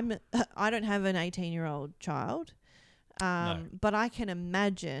don't have an 18-year-old child. No. But I can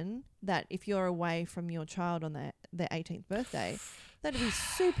imagine that if you're away from your child on their 18th birthday, that'd be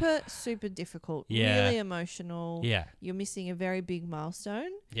super, super difficult. Yeah. Really emotional. Yeah. You're missing a very big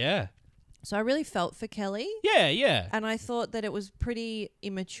milestone. Yeah. So I really felt for Kelly. Yeah. And I thought that it was pretty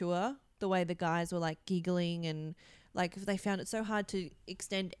immature, the way the guys were like giggling and like they found it so hard to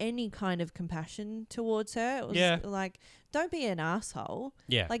extend any kind of compassion towards her. It was like, don't be an asshole.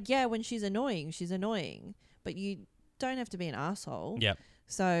 Yeah. Like, when she's annoying, but you don't have to be an asshole. Yep.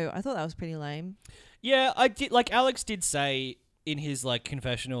 So I thought that was pretty lame. Yeah, I did. Like Alex did say in his like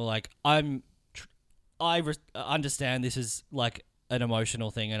confessional, like I understand this is like an emotional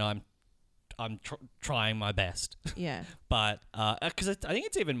thing, and I'm trying my best. Yeah. But because I think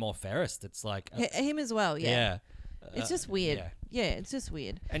it's even more Feras that's like him as well. Yeah. Yeah. It's just weird. Yeah, it's just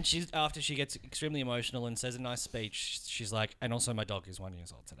weird. And after she gets extremely emotional and says a nice speech, she's like, and also my dog is 1 year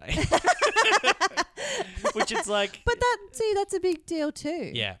old today. Which it's like... But that's a big deal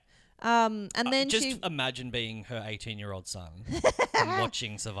too. Yeah. And then just imagine being her 18-year-old son and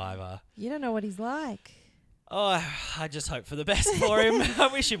watching Survivor. You don't know what he's like. Oh, I just hope for the best for him. I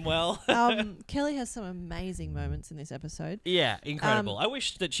wish him well. Kelly has some amazing moments in this episode. Yeah, incredible. I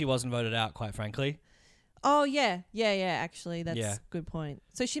wish that she wasn't voted out, quite frankly. Oh, yeah. Actually, that's a good point.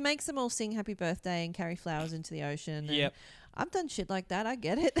 So she makes them all sing happy birthday and carry flowers into the ocean. Yep. I've done shit like that. I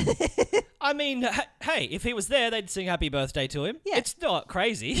get it. I mean, hey, if he was there, they'd sing happy birthday to him. Yeah. It's not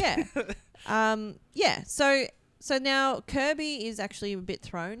crazy. Yeah. So now Kirby is actually a bit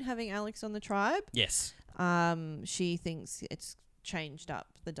thrown having Alex on the tribe. Yes. She thinks it's changed up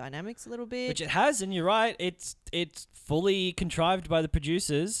the dynamics a little bit. Which it has, and you're right. It's fully contrived by the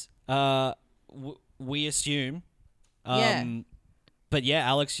producers. We assume. But yeah,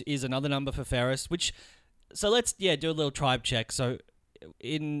 Alex is another number for Feras, so let's do a little tribe check. So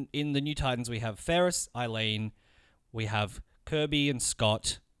in the New Titans, we have Feras, Eileen, we have Kirby and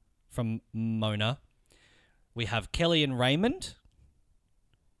Scott from Mona, we have Kelly and Raymond,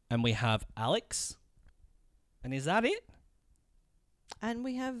 and we have Alex. And is that it? And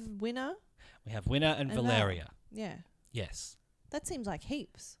we have Winner. We have Winner and Valeria. Yeah. Yes. That seems like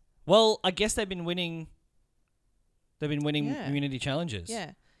heaps. Well, I guess they've been winning immunity challenges.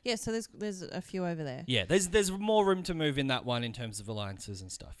 Yeah. Yeah, so there's a few over there. Yeah, there's more room to move in that one in terms of alliances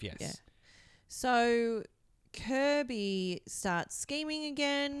and stuff, yes. Yeah. So Kirby starts scheming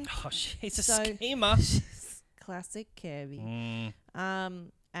again. Oh, she's a schemer. Classic Kirby.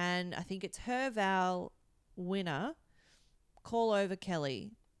 And I think it's her, Val, Winner, call over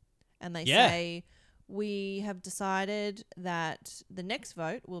Kelly. And they say, we have decided that the next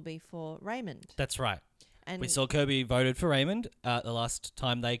vote will be for Raymond. That's right. And we saw Kirby voted for Raymond the last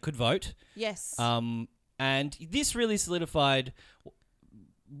time they could vote. Yes. And this really solidified,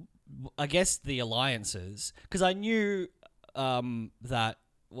 I guess, the alliances. Because I knew that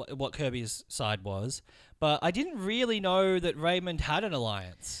what Kirby's side was, but I didn't really know that Raymond had an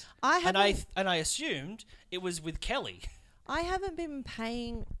alliance. And I assumed it was with Kelly. I haven't been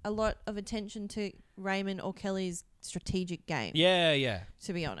paying a lot of attention to Raymond or Kelly's strategic game. Yeah.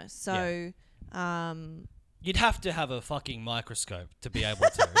 To be honest. So, you'd have to have a fucking microscope to be able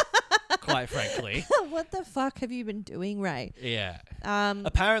to, quite frankly. What the fuck have you been doing, Ray? Yeah.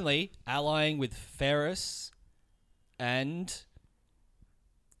 Apparently, allying with Feras and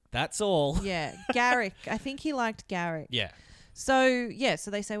that's all. Yeah. Garrick. I think he liked Garrick. Yeah. So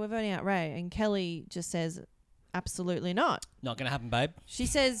they say we're voting out Ray, and Kelly just says, absolutely not. Not going to happen, babe. She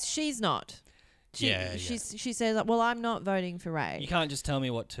says she's not. She says, well, I'm not voting for Ray. You can't just tell me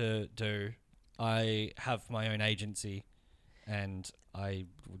what to do. I have my own agency, and I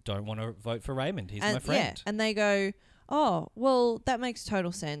don't want to vote for Raymond. He's my friend. Yeah, and they go, oh, well, that makes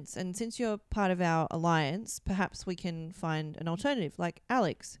total sense. And since you're part of our alliance, perhaps we can find an alternative, like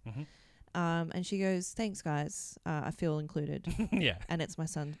Alex. Mm-hmm. And she goes, thanks, guys. I feel included. Yeah. And it's my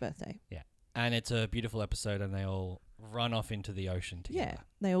son's birthday. Yeah. And it's a beautiful episode, and they all run off into the ocean together. Yeah.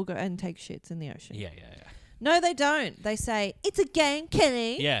 They all go and take shits in the ocean. Yeah. No, they don't. They say, it's a game,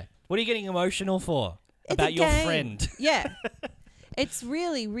 Kelly. Yeah. What are you getting emotional for? It's about your friend. Yeah. It's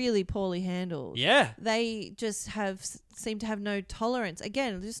really, really poorly handled. Yeah. They just seem to have no tolerance.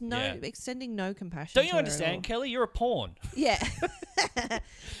 Again, just extending no compassion. Don't you understand, Kelly? You're a pawn. Yeah.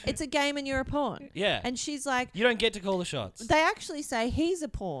 It's a game and you're a pawn. Yeah. And she's like... You don't get to call the shots. They actually say he's a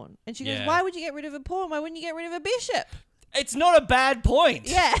pawn. And she goes, why would you get rid of a pawn? Why wouldn't you get rid of a bishop? It's not a bad point.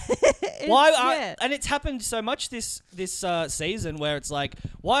 Yeah. And it's happened so much this season where it's like,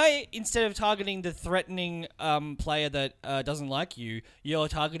 why instead of targeting the threatening player that doesn't like you, you're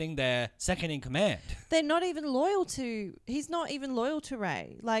targeting their second in command? They're not even loyal to... He's not even loyal to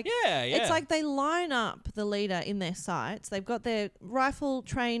Ray. Like, yeah. It's like they line up the leader in their sights. They've got their rifle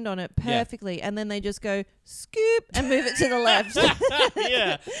trained on it perfectly, and then they just go scoop and move it to the left.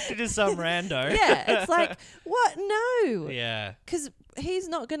 Yeah, just some rando. Yeah, it's like, what? No. Yeah. Because he's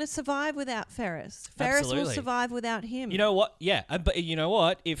not going to survive without Feras. Feras will survive without him. You know what? Yeah, but you know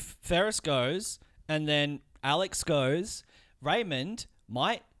what? If Feras goes and then Alex goes, Raymond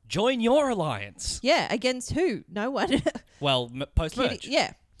might join your alliance. Yeah, against who? No one. Well, post-merge.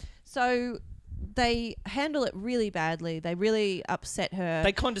 Yeah. So they handle it really badly. They really upset her.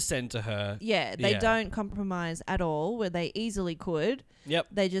 They condescend to her. Yeah, they don't compromise at all, where they easily could. Yep.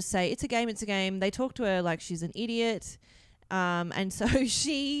 They just say, it's a game, it's a game. They talk to her like she's an idiot. And so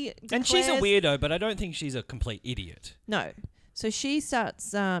she declares... And she's a weirdo, but I don't think she's a complete idiot. No. So she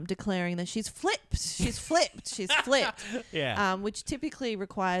starts declaring that she's flipped. She's flipped. Yeah. Which typically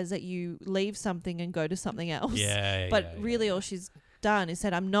requires that you leave something and go to something else. Yeah. But really all she's done is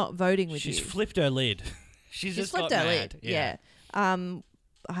said, I'm not voting with you. She's flipped her lid. She's just flipped got her mad. lid. Yeah.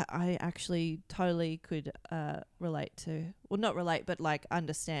 I actually totally could relate to... Well, not relate, but like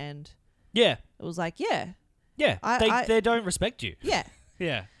understand. Yeah. It was like, yeah. Yeah. They don't respect you. Yeah.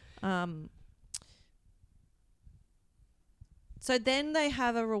 Yeah. So then they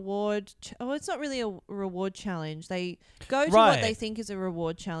have a reward. It's not really a reward challenge. They go to what they think is a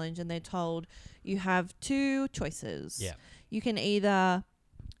reward challenge, and they're told you have two choices. Yeah. You can either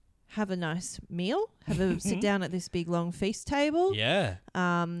have a nice meal, sit down at this big long feast table. Yeah.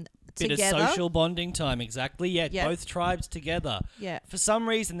 Bit together. of social bonding time, exactly. Yeah, Yep. both tribes together. Yeah. For some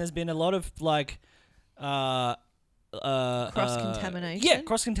reason, there's been a lot of like... cross-contamination. Yeah,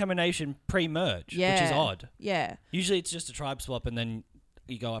 cross-contamination pre-merge, which is odd. Yeah. Usually it's just a tribe swap and then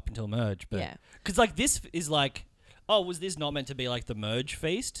you go up until merge. But Yeah. Because like this is like, was this not meant to be like the merge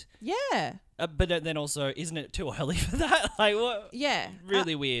feast? Yeah. But then also, isn't it too early for that? Like what? Yeah.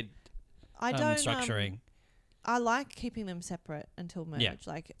 Really weird I don't structuring. I like keeping them separate until merge, Yeah.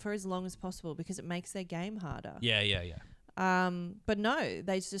 like for as long as possible, because it makes their game harder. Yeah. But no,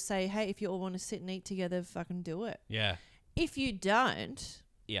 they just say, hey, if you all want to sit and eat together, fucking do it. Yeah. If you don't,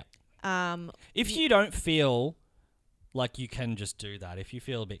 Yeah. If you don't feel like you can just do that, if you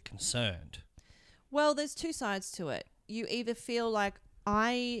feel a bit concerned. Well, there's two sides to it. You either feel like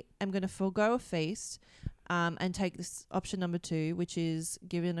I am going to forego a feast and take this option number 2, which is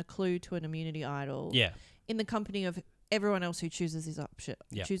giving a clue to an immunity idol. Yeah. In the company of everyone else who chooses this option,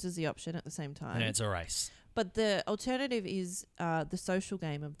 Yeah. chooses the option at the same time. And it's a race. But the alternative is the social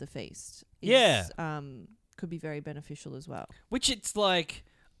game of the feast. Could be very beneficial as well. Which it's like,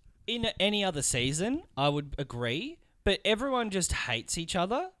 in any other season, I would agree, but everyone just hates each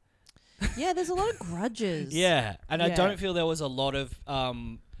other. Yeah, there's a lot of grudges. Yeah, and I don't feel there was a lot of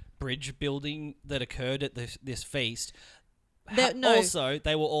bridge building that occurred at this feast. No, Also,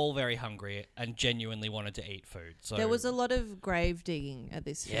 they were all very hungry and genuinely wanted to eat food. So there was a lot of grave digging at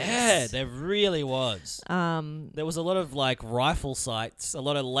this Yeah, fest. there really was. There was a lot of like rifle sights, a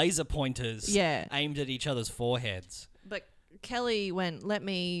lot of laser pointers aimed at each other's foreheads. But Kelly went, let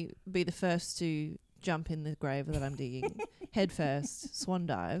me be the first to jump in the grave that I'm digging. Head first, swan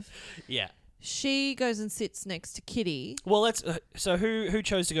dive. Yeah. She goes and sits next to Kitty. Well, let's. So who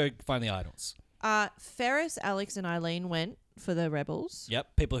chose to go find the idols? Ferris, Alex, and Eileen went for the rebels.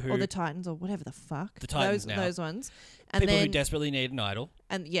 Yep, people who or the Titans or whatever the fuck. The Titans those ones. And people then, who desperately need an idol.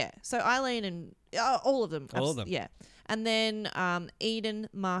 And so Eileen and all of them. All of them. Yeah. And then Eden,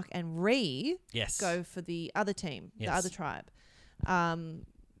 Mark, and Ree go for the other team, the other tribe.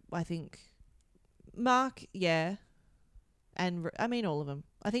 I think Mark, and I mean all of them.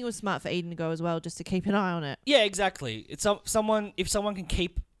 I think it was smart for Eden to go as well, just to keep an eye on it. Yeah, exactly. It's someone. If someone can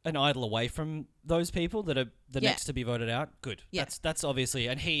keep an idol away from those people that are the next to be voted out, good. Yeah. That's obviously,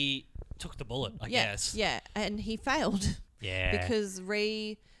 and he took the bullet, I guess. Yeah, and he failed. Yeah. Because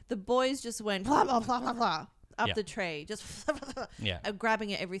the boys just went blah blah blah blah blah up the tree, just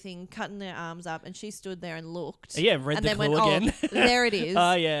grabbing at everything, cutting their arms up, and she stood there and looked. Yeah, read and the then clue went, again. Oh, there it is.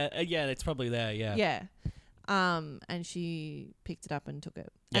 Oh yeah, it's probably there. Yeah. Yeah. And she picked it up and took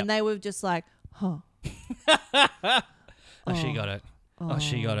it, and they were just like, huh. She got it. Oh,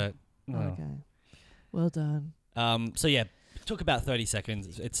 she got it. Oh. Okay. Well done. So yeah, it took about 30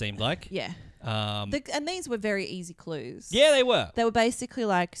 seconds, it seemed like. Yeah. And these were very easy clues. Yeah, they were. They were basically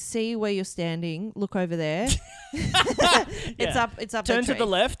like, see where you're standing, look over there. It's up. Turn to the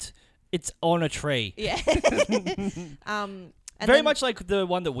left. It's on a tree. Yeah. And very much like the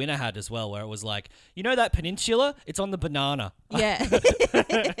one that Winner had as well, where it was like, you know that peninsula? It's on the banana. Yeah.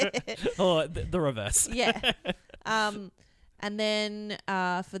 Or the reverse. Yeah. And then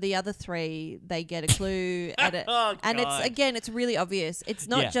for the other three, they get a clue at it. Oh, and it's really obvious. It's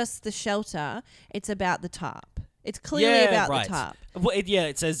not just the shelter, it's about the tarp. It's clearly about the tarp. Well,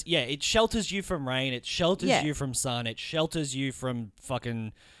 it says, it shelters you from rain, it shelters you from sun, it shelters you from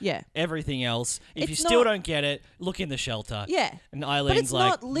fucking everything else. If you still don't get it, look in the shelter. Yeah. And Eileen's but it's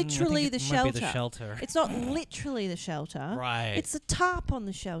not literally the shelter. shelter. The shelter. It's not literally the shelter. Right. It's a tarp on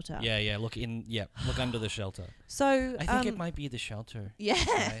the shelter. Yeah, look under the shelter. So I think it might be the shelter. Yeah.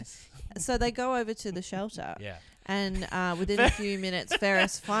 Guys. So they go over to the shelter. Yeah. And within a few minutes,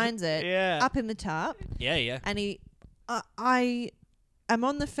 Ferris finds it up in the tarp. Yeah. And I am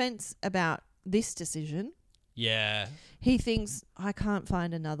on the fence about this decision. Yeah. He thinks, I can't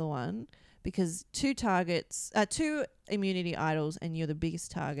find another one because two immunity idols and you're the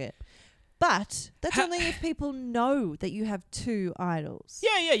biggest target. But that's only if people know that you have two idols.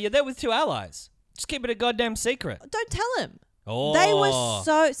 Yeah, you're there with two allies. Just keep it a goddamn secret. Don't tell him. Oh. They were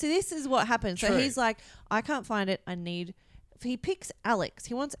so this is what happened. True. So he's like, I can't find it. He picks Alex.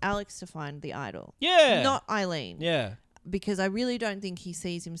 He wants Alex to find the idol. Yeah. Not Eileen. Yeah. Because I really don't think he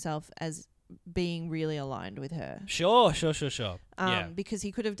sees himself as being really aligned with her. Sure. Yeah. Because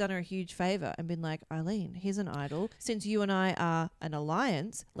he could have done her a huge favor and been like, Eileen, here's an idol. Since you and I are an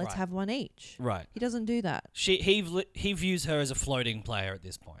alliance, let's have one each. Right. He doesn't do that. He views her as a floating player at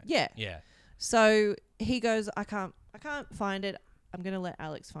this point. Yeah. Yeah. So he goes, I can't find it. I'm going to let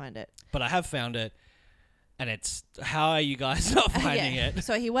Alex find it. But I have found it. And it's, how are you guys not finding it?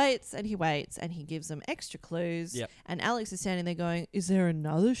 So he waits and he gives them extra clues. Yep. And Alex is standing there going, is there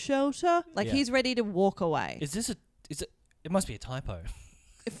another shelter? Like he's ready to walk away. It must be a typo.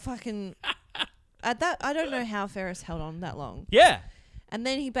 Fucking, at that, I don't know how Ferris held on that long. Yeah. And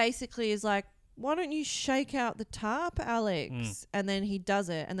then he basically is like, why don't you shake out the tarp, Alex? And then he does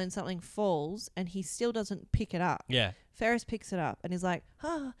it and then something falls and he still doesn't pick it up. Yeah. Ferris picks it up and he's like,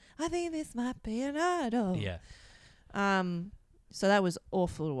 I think this might be an idol. Yeah. So that was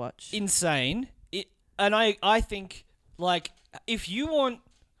awful to watch. Insane. And I think, like, if you want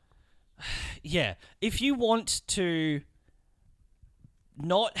to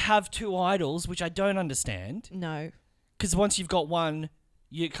not have two idols, which I don't understand. No. Because once you've got one,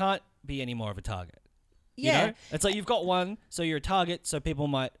 you can't be any more of a target. Yeah. You know? It's like you've got one, so you're a target, so people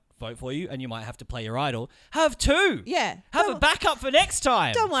might vote for you and you might have to play your idol. Have two. Yeah. Have a backup for next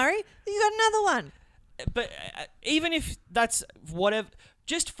time. Don't worry. You got another one. But even if that's whatever,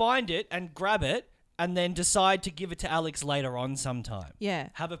 just find it and grab it and then decide to give it to Alex later on sometime. Yeah.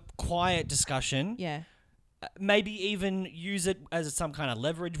 Have a quiet discussion. Yeah. Maybe even use it as some kind of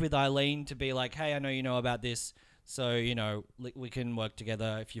leverage with Eileen to be like, hey, I know you know about this. So, we can work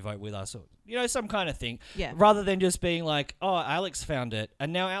together if you vote with us or, some kind of thing. Yeah. Rather than just being like, oh, Alex found it.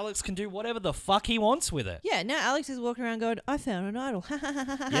 And now Alex can do whatever the fuck he wants with it. Yeah. Now Alex is walking around going, I found an idol.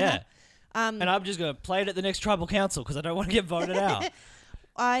 Yeah. And I'm just going to play it at the next tribal council because I don't want to get voted out.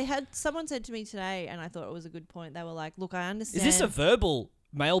 Someone said to me today, and I thought it was a good point. They were like, look, I understand. Is this a verbal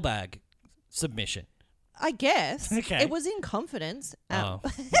mailbag submission? I guess. Okay. It was in confidence. Oh.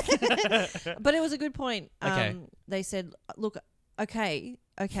 But it was a good point. Okay. They said, look, okay.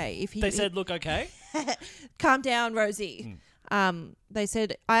 If he, They said, look, okay. calm down, Rosie. They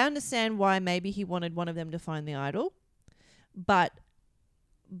said, I understand why maybe he wanted one of them to find the idol, but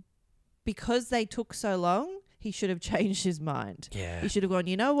because they took so long, he should have changed his mind. Yeah. He should have gone,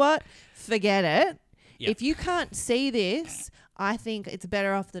 you know what? Forget it. Yep. If you can't see this, I think it's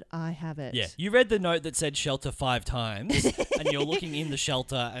better off that I have it. Yeah. You read the note that said shelter 5 times and you're looking in the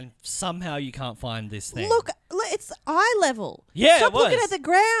shelter and somehow you can't find this thing. Look, it's eye level. Yeah, Stop it was. looking at the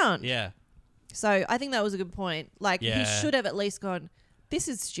ground. Yeah. So I think that was a good point. Like, Yeah. he should have at least gone, this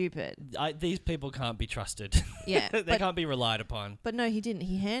is stupid. These people can't be trusted. Yeah. They can't be relied upon. But no, he didn't.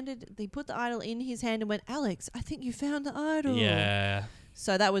 He put the idol in his hand and went, Alex, I think you found the idol. Yeah.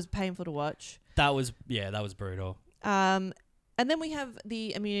 So that was painful to watch. That was brutal. And then we have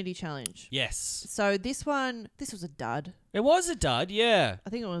the immunity challenge. Yes. So this was a dud. It was a dud, yeah. I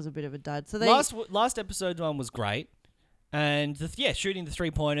think it was a bit of a dud. So Last episode one was great. And shooting the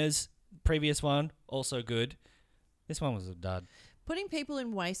 3-pointers, previous one, also good. This one was a dud. putting people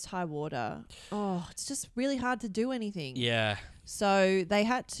in waist-high water, it's just really hard to do anything. Yeah. So they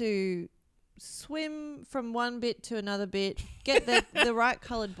had to swim from one bit to another bit, get the right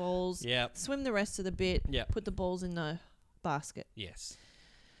coloured balls, swim the rest of the bit, put the balls in the basket. Yes.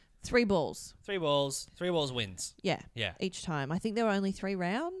 3 balls. 3 balls. 3 balls wins. Yeah. Yeah. Each time. I think there were only 3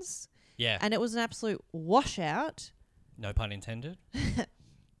 rounds. Yeah. And it was an absolute washout. No pun intended.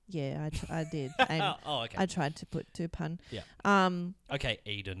 Yeah, I did. Oh, okay. I tried to put 2 pun. Yeah. Okay,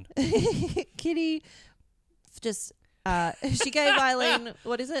 Eden. Kitty just she gave Eileen,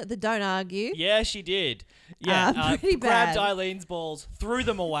 what is it? The don't argue. Yeah, she did. Yeah, pretty grabbed bad. Eileen's balls, threw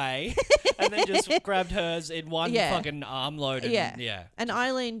them away, and then just grabbed hers in one fucking armload. And, yeah. And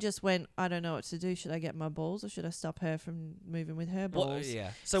Eileen just went, I don't know what to do. Should I get my balls or should I stop her from moving with her balls? Well,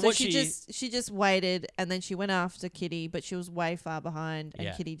 yeah. So So what she just waited, and then she went after Kitty, but she was way far behind,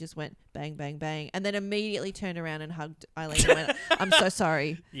 and Kitty just went bang, bang, bang, and then immediately turned around and hugged Eileen and went, I'm so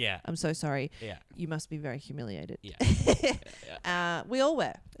sorry. Yeah. I'm so sorry. Yeah. You must be very humiliated. Yeah. We all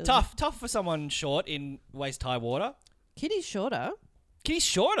were. Tough for someone short in waist-high water. Kitty's shorter Kitty's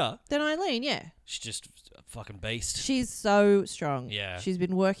shorter. than Eileen, yeah. She's just a fucking beast. She's so strong. Yeah. She's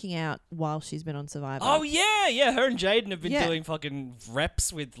been working out while she's been on Survivor. Oh, yeah. Her and Jaden have been doing fucking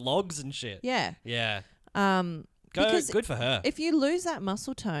reps with logs and shit. Yeah. Yeah. Because Good for her. if you lose that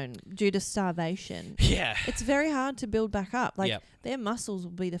muscle tone due to starvation, Yeah. it's very hard to build back up. Like, their muscles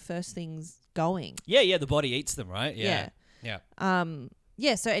will be the first things going. Yeah, the body eats them, right? Yeah.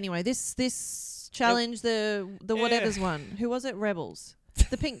 So anyway, this challenge, the whatever's one. Who was it? Rebels.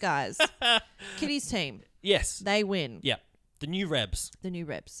 The pink guys. Kitty's team. Yes. They win. Yeah. The new Rebs. The new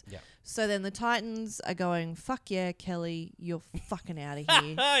Rebs. Yeah. So then the Titans are going, fuck yeah, Kelly, you're fucking out of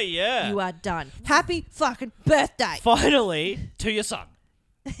here. Yeah. You are done. Happy fucking birthday. Finally, to your son.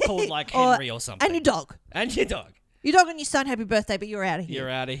 Called like Henry or something. And your dog. And your dog. Your dog and your son, happy birthday, but you're out of here. You're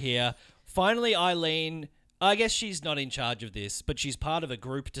out of here. Finally, Eileen, I guess she's not in charge of this, but she's part of a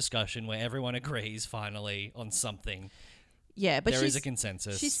group discussion where everyone agrees finally on something. Yeah, but there is a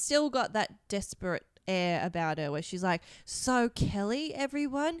consensus. She's still got that desperate air about her where she's like, so Kelly,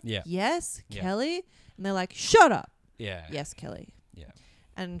 everyone? Yeah. Yes, Yeah. Kelly? And they're like, shut up. Yeah. Yes, Kelly. Yeah.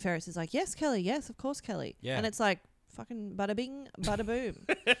 And Feras is like, yes, Kelly. Yes, of course, Kelly. Yeah. And it's like, fucking bada bing, bada boom.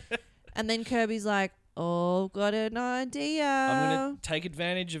 And then Kirby's like, oh, got an idea. I'm going to take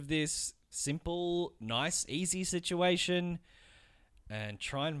advantage of this simple, nice, easy situation and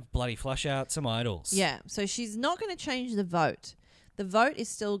try and bloody flush out some idols. Yeah. So she's not going to change the vote. The vote is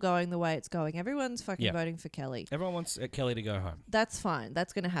still going the way it's going. Everyone's fucking voting for Kelly. Everyone wants Kelly to go home. That's fine.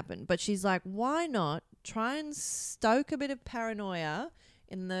 That's going to happen. But she's like, why not try and stoke a bit of paranoia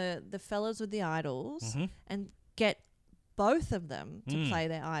in the fellas with the idols and get both of them to play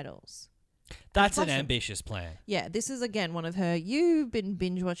their idols. That's an ambitious plan. Yeah, this is, again, one of her, you've been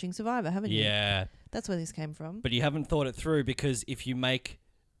binge watching Survivor, haven't you? Yeah. That's where this came from. But you haven't thought it through because if you make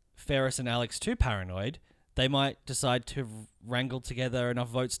Feras and Alex too paranoid, they might decide to wrangle together enough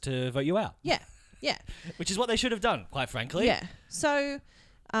votes to vote you out. Yeah, yeah. Which is what they should have done, quite frankly. Yeah. So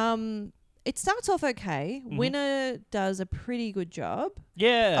it starts off okay. Winner does a pretty good job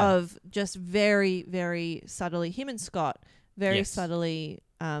of just very, very subtly, him and Scott, very subtly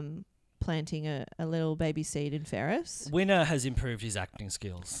planting a little baby seed in Feras. Winner has improved his acting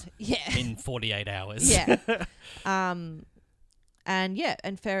skills. Yeah. In 48 hours. Yeah. And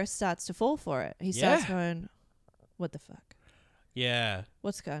Feras starts to fall for it. He starts going, what the fuck? Yeah.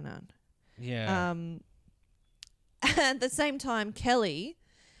 What's going on? Yeah. At the same time, Kelly,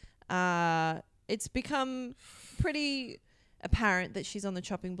 it's become pretty apparent that she's on the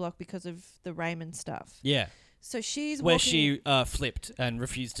chopping block because of the Raymond stuff. Yeah. So she's where walking... she flipped and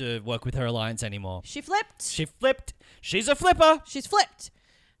refused to work with her alliance anymore. She flipped. She's a flipper. She's flipped.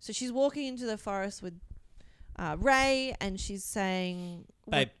 So she's walking into the forest with Ray, and she's saying,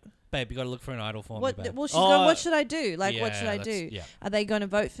 Babe, you got to look for an idol for me, babe. Well, she's going, what should I do? Like, yeah, what should I do? Yeah. Are they going to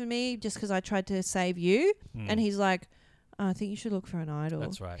vote for me just because I tried to save you? And he's like, I think you should look for an idol.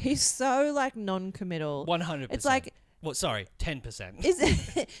 That's right. He's so, like, non-committal. 100%. It's like... Well, sorry, 10%.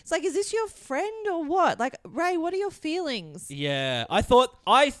 It's like, is this your friend or what? Like, Ray, what are your feelings? Yeah. I thought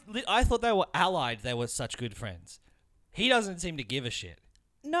they were allied. They were such good friends. He doesn't seem to give a shit.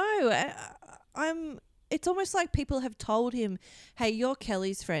 No, it's almost like people have told him, hey, you're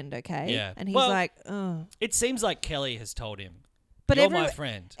Kelly's friend, okay? Yeah. And he's like, oh. It seems like Kelly has told him, but you're my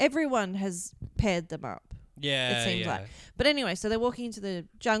friend. Everyone has paired them up. Yeah, it seems like. But anyway, so they're walking into the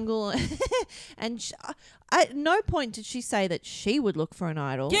jungle, and at no point did she say that she would look for an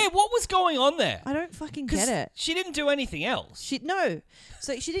idol. Yeah, what was going on there? I don't fucking get it. She didn't do anything else. No.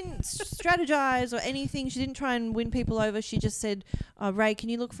 So she didn't strategize or anything. She didn't try and win people over. She just said, Ray, can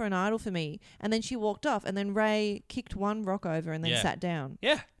you look for an idol for me? And then she walked off, and then Ray kicked one rock over and then sat down.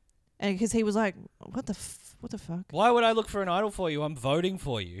 Yeah. And because he was like, what the fuck? Why would I look for an idol for you? I'm voting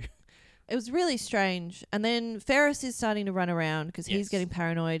for you. It was really strange. And then Feras is starting to run around because he's getting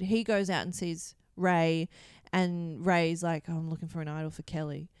paranoid. He goes out and sees Ray, and Ray's like, I'm looking for an idol for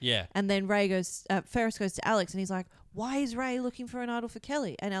Kelly. Yeah. And then Feras goes to Alex, and he's like, why is Ray looking for an idol for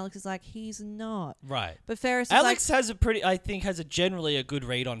Kelly? And Alex is like, he's not. Right. But Feras is Alex has a generally a good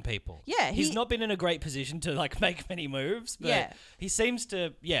read on people. Yeah. He's not been in a great position to like make many moves, but he seems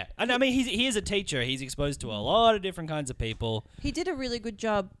to, And I mean, he is a teacher. He's exposed to a lot of different kinds of people. He did a really good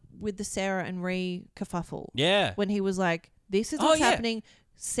job with the Sarah and Ree kerfuffle. Yeah. When he was like, this is what's happening.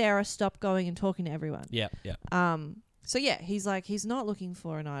 Sarah, stop going and talking to everyone. Yeah, yeah. So he's like, he's not looking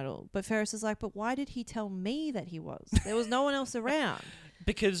for an idol. But Feras is like, but why did he tell me that he was? There was no one else around.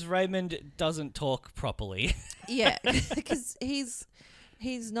 Because Raymond doesn't talk properly. Yeah, because he's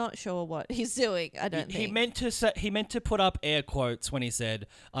not sure what he's doing. I don't think he meant to put up air quotes when he said,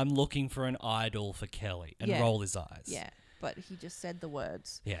 "I'm looking for an idol for Kelly," and roll his eyes. Yeah, but he just said the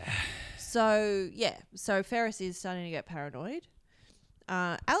words. Yeah. So Feras is starting to get paranoid.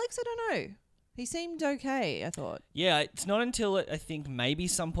 Alex, I don't know. He seemed okay, I thought. Yeah, it's not until I think maybe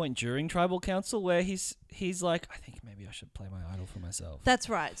some point during Tribal Council where he's like, I think maybe I should play my idol for myself. That's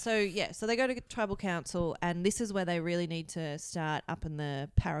right. So they go to Tribal Council, and this is where they really need to start upping the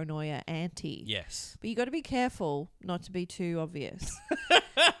paranoia ante. Yes. But you got to be careful not to be too obvious.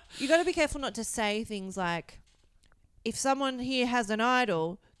 You got to be careful not to say things like, if someone here has an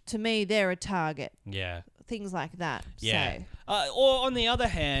idol, to me they're a target. Yeah. Things like that. Yeah. Or on the other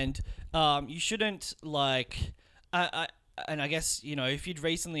hand, you shouldn't and I guess, if you'd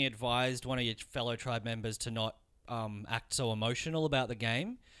recently advised one of your fellow tribe members to not act so emotional about the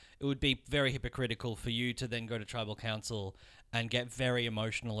game, it would be very hypocritical for you to then go to Tribal Council and get very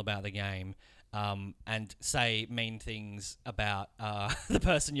emotional about the game and say mean things about the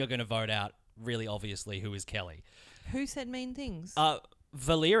person you're going to vote out, really obviously, who is Kelly. Who said mean things?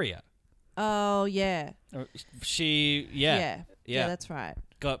 Valeria. Oh, yeah. She, Yeah, that's right.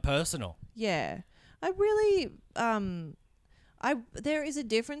 Got personal. Yeah. I really, there is a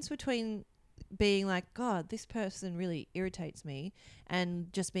difference between being like, God, this person really irritates me,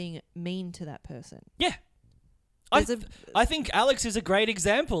 and just being mean to that person. Yeah. I think Alex is a great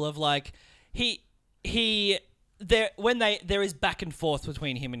example of like, there is back and forth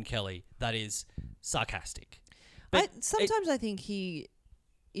between him and Kelly that is sarcastic. Sometimes I think he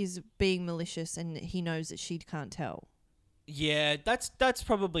is being malicious and he knows that she can't tell. Yeah, that's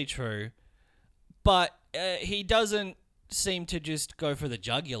probably true. But he doesn't seem to just go for the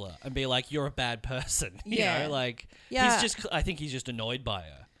jugular and be like, you're a bad person. Yeah. I think he's just annoyed by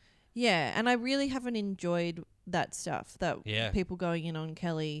her. Yeah, and I really haven't enjoyed that stuff. People going in on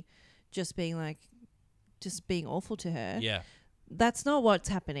Kelly just being awful to her. Yeah. That's not what's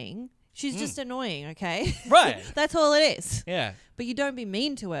happening. She's just annoying, okay? Right. That's all it is. Yeah. But you don't be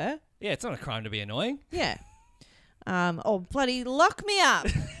mean to her. Yeah, it's not a crime to be annoying. Yeah. Bloody lock me up.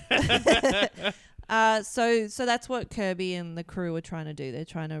 So that's what Kirby and the crew are trying to do. They're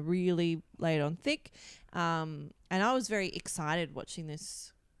trying to really lay it on thick. And I was very excited watching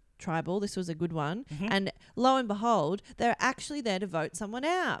this tribal. This was a good one. Mm-hmm. And lo and behold, they're actually there to vote someone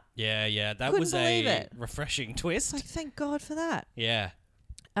out. Yeah. That Couldn't was believe a it. refreshing It's twist. like, thank God for that. Yeah.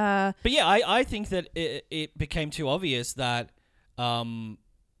 Uh, But yeah, I think that it became too obvious that, Valeria,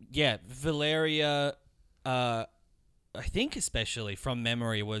 I think especially from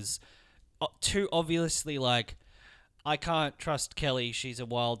memory, was too obviously like, I can't trust Kelly. She's a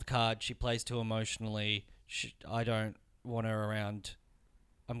wild card. She plays too emotionally. I don't want her around.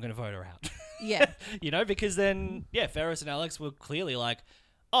 I'm going to vote her out. yeah. Because then, Feras and Alex were clearly like,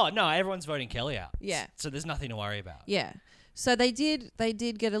 oh, no, everyone's voting Kelly out. Yeah. So there's nothing to worry about. Yeah. So they did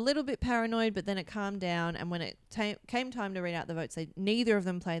get a little bit paranoid, but then it calmed down. And when it came time to read out the votes, neither of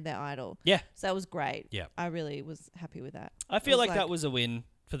them played their idol. Yeah. So that was great. Yeah. I really was happy with that. I feel like that was a win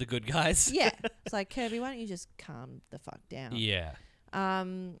for the good guys. Yeah. It's like, Kirby, why don't you just calm the fuck down? Yeah.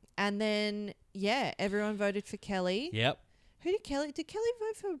 And then, everyone voted for Kelly. Yep. Did Kelly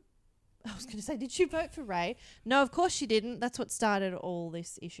vote for? I was going to say, did she vote for Ray? No, of course she didn't. That's what started all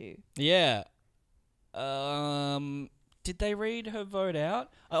this issue. Yeah. Did they read her vote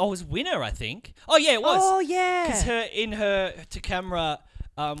out? Oh, it was Winner, I think. Oh, yeah, it was. Oh, yeah. Because to camera,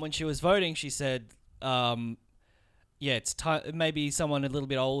 when she was voting, she said, it's time. Maybe someone a little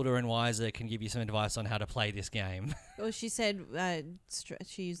bit older and wiser can give you some advice on how to play this game. Well, she said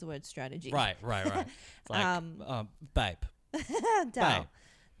she used the word strategy. Right. It's like, babe. Dal.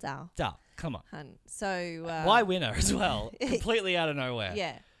 Come on. Hun. So Why Winner as well? Completely out of nowhere.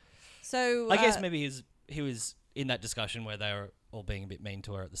 Yeah. So I guess maybe he was in that discussion where they were all being a bit mean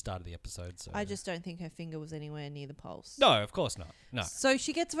to her at the start of the episode. So I just don't think her finger was anywhere near the pulse. No, of course not. No. So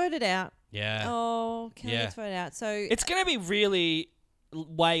she gets voted out. Yeah. Oh, Kelly gets voted out. So it's going to be really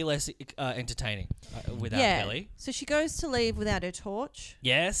way less entertaining without Kelly. So she goes to leave without her torch.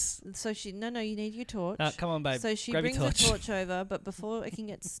 Yes. So you need your torch. Come on, babe. So she Grab brings your the torch over, but before it can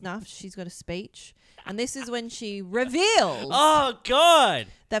get snuffed, she's got a speech. And this is when she reveals Oh, God.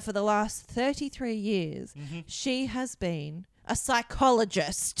 that for the last 33 years, she has been a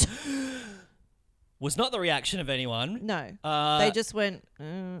psychologist. Was not the reaction of anyone. No. They just went,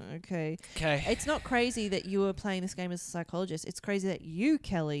 okay. Okay. It's not crazy that you were playing this game as a psychologist. It's crazy that you,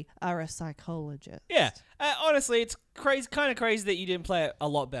 Kelly, are a psychologist. Yeah. Honestly, it's kind of crazy that you didn't play it a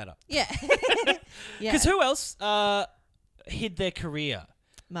lot better. Yeah. Because who else hid their career?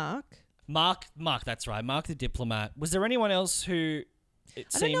 Mark, that's right. Mark the diplomat. Was there anyone else who I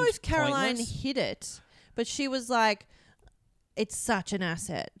don't know if Caroline pointless? hid it, but she was like, it's such an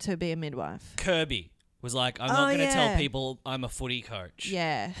asset to be a midwife. Kirby was like, I'm not going to tell people I'm a footy coach.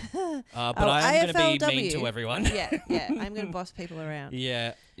 Yeah. But I am going to be mean to everyone. yeah. I'm going to boss people around.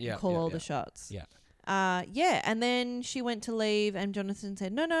 Yeah. Call all the shots. Yeah. And then she went to leave and Jonathan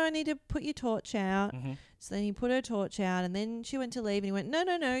said, no, I need to put your torch out. Mm-hmm. So then he put her torch out and then she went to leave and he went,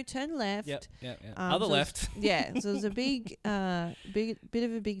 no, turn left. Yep. Other left. So it was a bit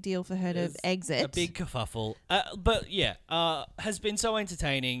of a big deal for her to exit. A big kerfuffle. But has been so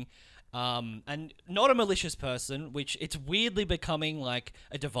entertaining. And not a malicious person, which it's weirdly becoming like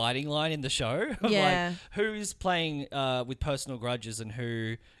a dividing line in the show. Yeah. Like who's playing with personal grudges and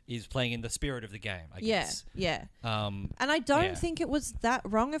who is playing in the spirit of the game, I guess. Yeah. And I don't think it was that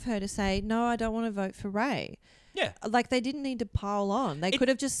wrong of her to say, no, I don't want to vote for Ray. Yeah. Like they didn't need to pile on. They could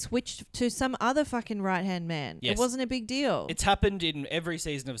have just switched to some other fucking right-hand man. Yes. It wasn't a big deal. It's happened in every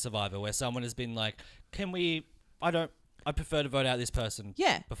season of Survivor where someone has been like, I prefer to vote out this person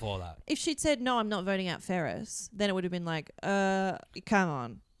before that. If she'd said, no, I'm not voting out Feras, then it would have been like, come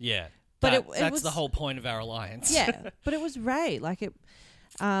on. Yeah. But that's was the whole point of our alliance. Yeah. But it was Ray. Like it.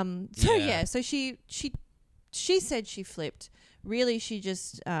 So she said she flipped. Really, she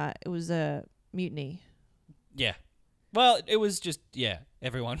just, it was a mutiny. Yeah. Well, it was just,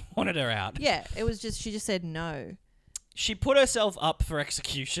 everyone wanted her out. Yeah. It was just, she just said no. She put herself up for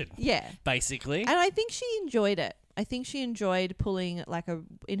execution. Yeah. Basically. And I think she enjoyed it. I think she enjoyed pulling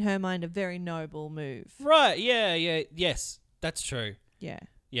in her mind, a very noble move. Right. Yeah. Yes. That's true. Yeah.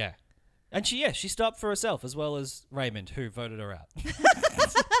 Yeah. And she stopped for herself as well as Raymond, who voted her out.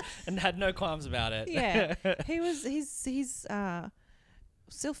 And had no qualms about it. Yeah. He's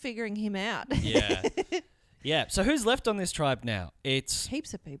still figuring him out. Yeah. Yeah. So who's left on this tribe now? It's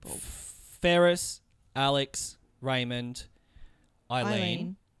heaps of people. Feras, Alex, Raymond,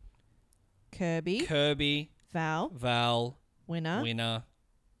 Eileen. Kirby. Val. Winner.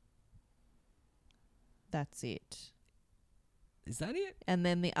 That's it. Is that it? And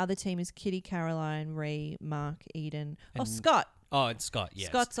then the other team is Kitty, Caroline, Ree, Mark, Eden. Scott. Oh, and Scott, yes.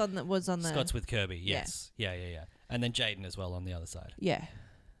 Scott's was on the... Scott's with Kirby, yes. Yeah. And then Jaden as well on the other side. Yeah.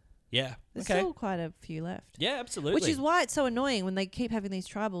 Yeah. There's Okay. still quite a few left. Yeah, absolutely. Which is why it's so annoying when they keep having these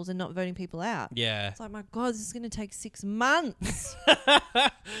tribals and not voting people out. Yeah. It's like, my God, this is going to take 6 months.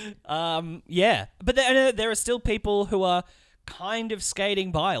 Yeah. But there are still people who are kind of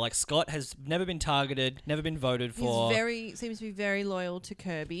skating by. Like Scott has never been targeted, never been voted for. Seems to be very loyal to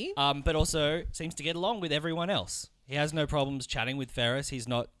Kirby. But also seems to get along with everyone else. He has no problems chatting with Feras. He's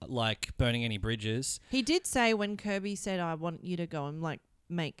not like burning any bridges. He did say when Kirby said, I want you to go and like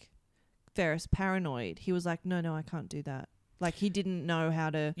make Feras paranoid, he was like, no, I can't do that. Like he didn't know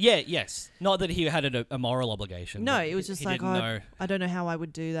how to. Yeah, yes. Not that he had a moral obligation. No, it was just he like, didn't know. I don't know how I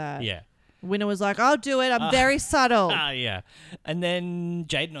would do that. Yeah. Winner was like, I'll do it. I'm very subtle. Yeah. And then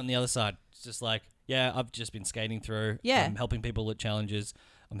Jaden on the other side, it's just like, yeah, I've just been skating through. Yeah. I'm helping people at challenges.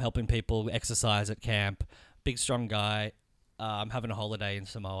 I'm helping people exercise at camp. Big, strong guy. I'm having a holiday in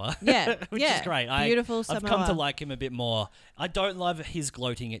Samoa. Yeah. Which is great. Beautiful Samoa. I've come to like him a bit more. I don't love his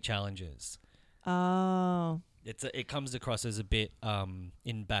gloating at challenges. Oh. It comes across as a bit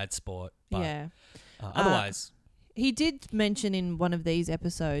in bad sport. But, Yeah. Otherwise. He did mention in one of these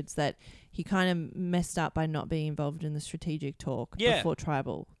episodes that he kind of messed up by not being involved in the strategic talk before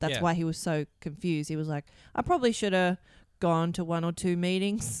Tribal. That's why he was so confused. He was like, I probably should have gone to 1 or 2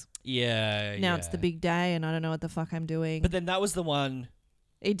 meetings. Yeah. Now it's the big day and I don't know what the fuck I'm doing. But then that was the one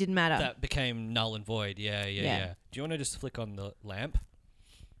it didn't matter. that became null and void. Yeah. Do you want to just flick on the lamp?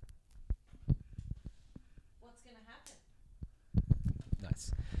 What's going to happen?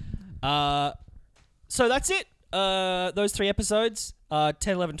 Nice. So that's it. Those 3 episodes, 10,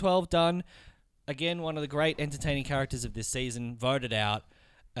 11, 12 done. Again, one of the great entertaining characters of this season voted out.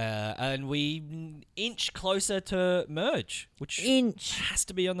 And we inch closer to merge, which has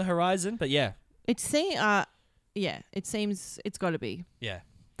to be on the horizon. But yeah. It seems it's got to be. Yeah.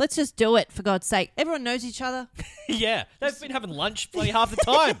 Let's just do it, for God's sake. Everyone knows each other. Yeah. They've been having lunch bloody half the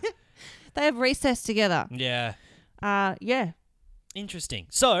time. They have recess together. Yeah. Yeah. Interesting.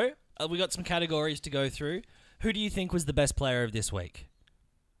 So, we got some categories to go through. Who do you think was the best player of this week?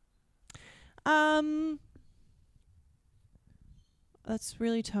 That's a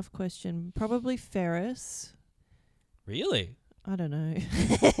really tough question. Probably Feras. Really? I don't know.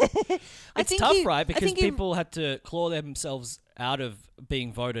 It's tough, right? Because people had to claw themselves out of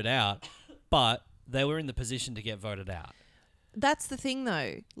being voted out, but they were in the position to get voted out. That's the thing,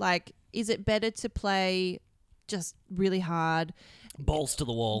 though. Like, is it better to play just really hard? Balls to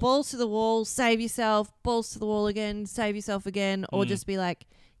the wall. Balls to the wall, save yourself, balls to the wall again, save yourself again, or just be like,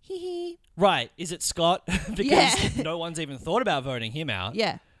 hee hee. Right. Is it Scott? Because no one's even thought about voting him out.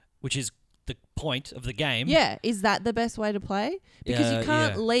 Yeah. Which is the point of the game. Yeah. Is that the best way to play? Because you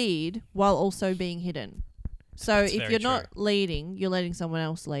can't lead while also being hidden. So That's if you're not leading, you're letting someone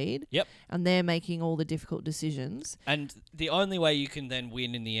else lead. Yep. And they're making all the difficult decisions. And the only way you can then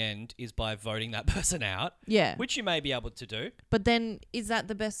win in the end is by voting that person out. Yeah. Which you may be able to do. But then is that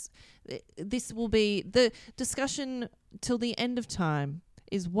the best? This will be the discussion till the end of time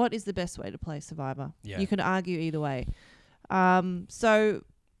is what is the best way to play Survivor. Yeah. You could argue either way. So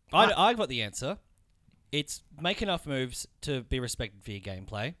I got the answer. It's make enough moves to be respected for your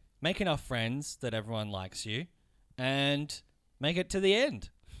gameplay. Make enough friends that everyone likes you, and make it to the end.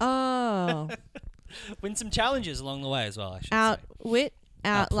 Oh. Win some challenges along the way as well, I should say. Outwit,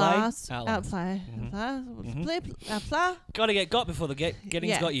 outlast, Outlast. outplay, outplay. Got to get got before the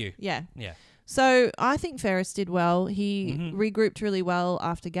getting's got you. Yeah. Yeah. So I think Feras did well. He regrouped really well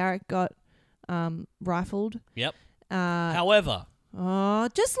after Garrick got rifled. Yep. However.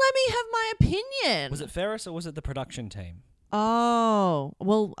 Just let me have my opinion. Was it Feras or was it the production team? Oh,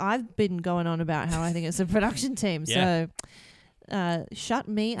 well, I've been going on about how I think it's a production team, so shut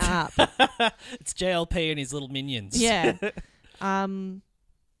me up. It's JLP and his little minions. Yeah. But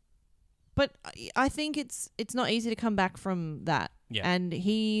I think it's not easy to come back from that. Yeah. And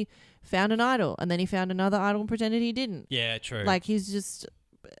he found an idol, and then he found another idol and pretended he didn't. Yeah, true. Like, he's just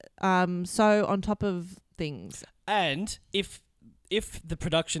so on top of things. And if the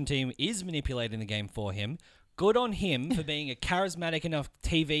production team is manipulating the game for him, good on him for being a charismatic enough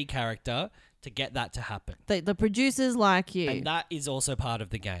TV character to get that to happen. The producers like you. And that is also part of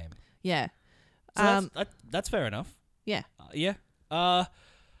the game. Yeah. So that's fair enough. Yeah. Yeah. I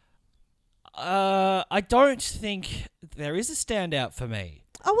don't think there is a standout for me.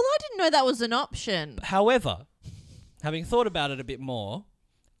 Oh, well, I didn't know that was an option. However, having thought about it a bit more,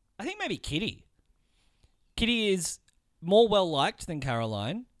 I think maybe Kitty. Kitty is more well-liked than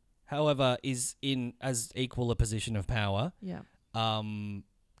Caroline, however, is in as equal a position of power. Yeah.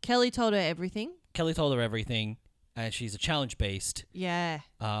 Kelly told her everything. And she's a challenge beast. Yeah.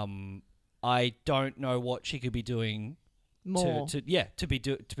 I don't know what she could be doing more. to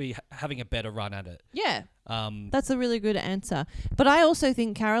be having a better run at it. Yeah. Um, That's a really good answer. But I also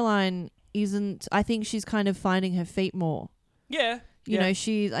think Caroline isn't. I think she's kind of finding her feet more. yeah. You know,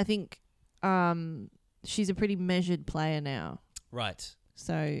 I think she's a pretty measured player now. Right.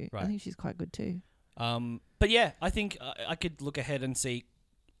 So I think she's quite good too. But yeah, I think I could look ahead and see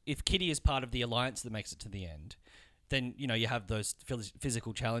if Kitty is part of the alliance that makes it to the end, then, you know, you have those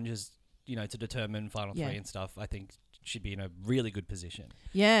physical challenges, you know, to determine final three and stuff. I think she'd be in a really good position.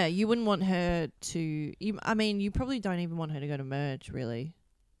 Yeah, you wouldn't want her to... you probably don't even want her to go to merge, really.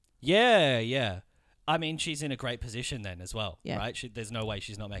 Yeah. I mean, she's in a great position then as well, right? There's no way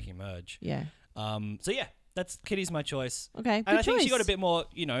she's not making merge. Yeah. So yeah, that's Kitty's my choice. Okay, and I think she got a bit more,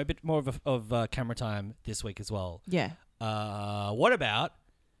 you know, of camera time this week as well. Yeah. What about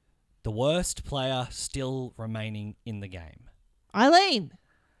the worst player still remaining in the game? Eileen.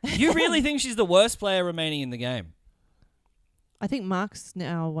 You really think she's the worst player remaining in the game? I think Mark's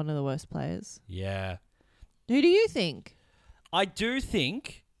now one of the worst players. Yeah. Who do you think? I do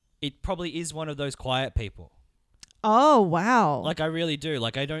think it probably is one of those quiet people. Oh, wow. Like, I really do.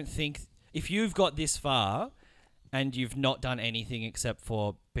 Like, I don't think... If you've got this far and you've not done anything except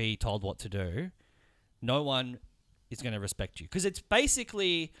for be told what to do, no one is going to respect you. Because it's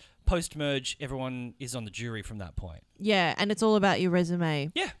basically post-merge, everyone is on the jury from that point. Yeah, and it's all about your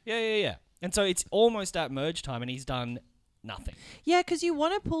resume. Yeah. And so it's almost at merge time and he's done nothing. Yeah, because you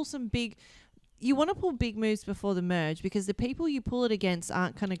want to pull big moves before the merge because the people you pull it against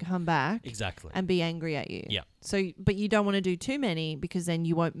aren't going to come back and be angry at you. Yeah. So, but you don't want to do too many because then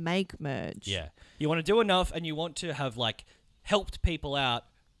you won't make merge. Yeah. You want to do enough and you want to have like helped people out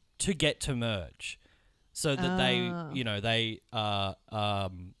to get to merge so that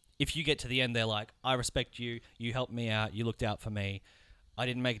if you get to the end, they're like, I respect you. You helped me out. You looked out for me. I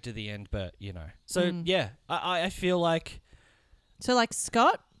didn't make it to the end, but you know. So yeah, I feel like. So like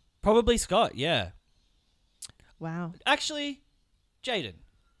Scott? Probably Scott, yeah. Wow. Actually, Jaden.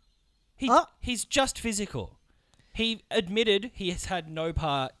 He's just physical. He admitted he has had no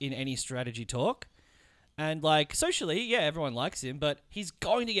part in any strategy talk. And, like, socially, yeah, everyone likes him, but he's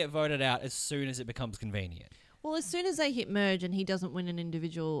going to get voted out as soon as it becomes convenient. Well, as soon as they hit merge and he doesn't win an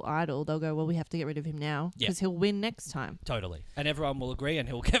individual idol, they'll go, well, we have to get rid of him now because he'll win next time. Totally. And everyone will agree and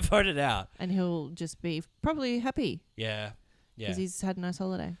he'll get voted out. And he'll just be probably happy. Yeah. Because he's had a nice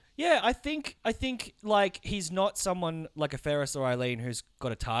holiday. Yeah, I think like he's not someone like a Feras or Eileen who's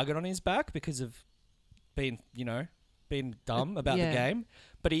got a target on his back because of being dumb about the game,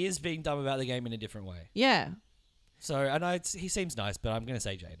 but he is being dumb about the game in a different way. Yeah. So, and he seems nice, but I'm going to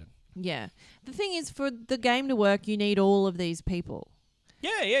say Jaden. Yeah. The thing is, for the game to work, you need all of these people.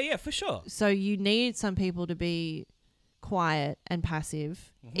 Yeah, for sure. So you need some people to be quiet and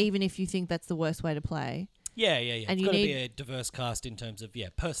passive, even if you think that's the worst way to play. Yeah. And it's got to be a diverse cast in terms of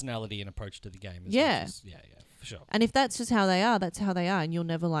personality and approach to the game. Yeah, for sure. And if that's just how they are, that's how they are, and you'll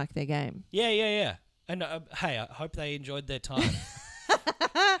never like their game. Yeah. And hey, I hope they enjoyed their time.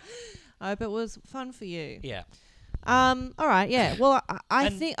 I hope it was fun for you. Yeah. All right. Yeah. Well,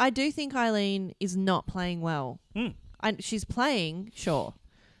 I do think Eileen is not playing well. And she's playing, sure,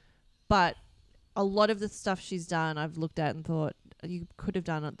 but a lot of the stuff she's done, I've looked at and thought, you could have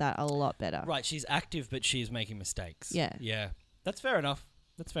done that a lot better. Right, she's active, but she's making mistakes. Yeah. That's fair enough.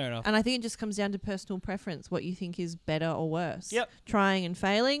 And I think it just comes down to personal preference, what you think is better or worse. Yep. Trying and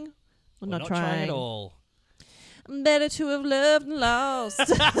failing, or not trying at all. Better to have loved and lost.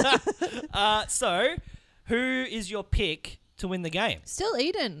 So, who is your pick to win the game? Still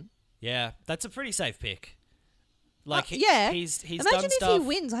Eden. Yeah, that's a pretty safe pick. Like, he's Imagine done if stuff. he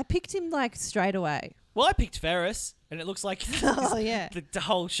wins. I picked him like straight away. Well, I picked Feras, and it looks like the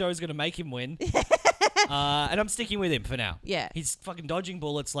whole show's going to make him win. And I'm sticking with him for now. Yeah. He's fucking dodging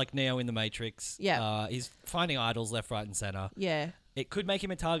bullets like Neo in The Matrix. Yeah. He's finding idols left, right, and center. Yeah. It could make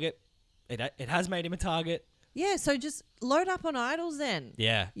him a target. It has made him a target. Yeah, so just load up on idols then.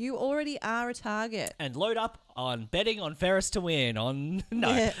 Yeah. You already are a target. And load up on betting on Feras to win.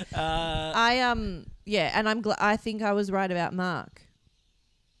 Yeah. And I think I was right about Mark.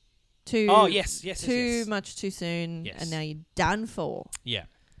 Too much too soon, and now you're done for. Yeah.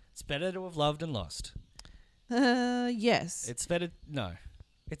 It's better to have loved and lost. Yes. It's better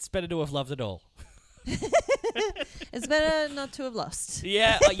to have loved it all. It's better not to have lost.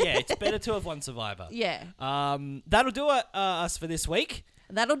 Yeah, it's better to have won Survivor. Yeah. That'll do it us for this week.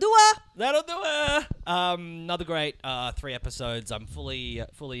 That'll do it. Another great 3 episodes. I'm fully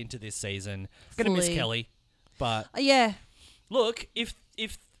into this season. Gonna miss Kelly, but yeah. Look, if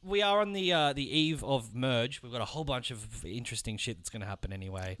we are on the eve of merge. We've got a whole bunch of interesting shit that's going to happen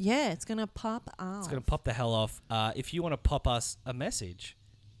anyway. Yeah, it's going to pop off. It's going to pop the hell off. If you want to pop us a message,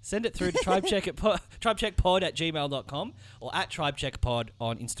 send it through to tribecheckpod@gmail.com or at tribecheckpod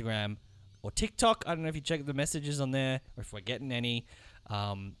on Instagram or TikTok. I don't know if you check the messages on there or if we're getting any.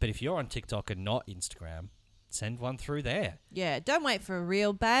 But if you're on TikTok and not Instagram, send one through there. Yeah, don't wait for a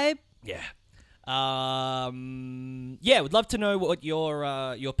reel, babe. Yeah. We'd love to know what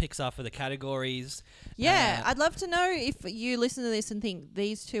your picks are for the categories. Yeah, I'd love to know if you listen to this and think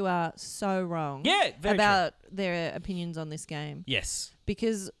these two are so wrong. Yeah, very about their opinions on this game. Yes.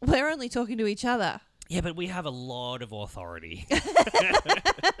 Because we're only talking to each other. Yeah, but we have a lot of authority.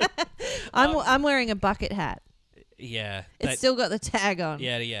 I'm wearing a bucket hat. Yeah. It's still got the tag on.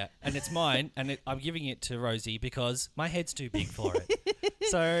 Yeah. And it's mine, and I'm giving it to Rosie because my head's too big for it.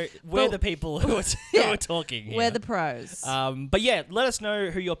 So we're the people who are talking here. We're the pros. But yeah, let us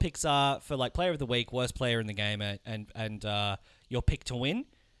know who your picks are for like player of the week, worst player in the game, and your pick to win.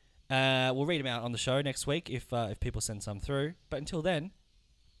 We'll read them out on the show next week if people send some through. But until then,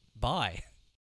 bye.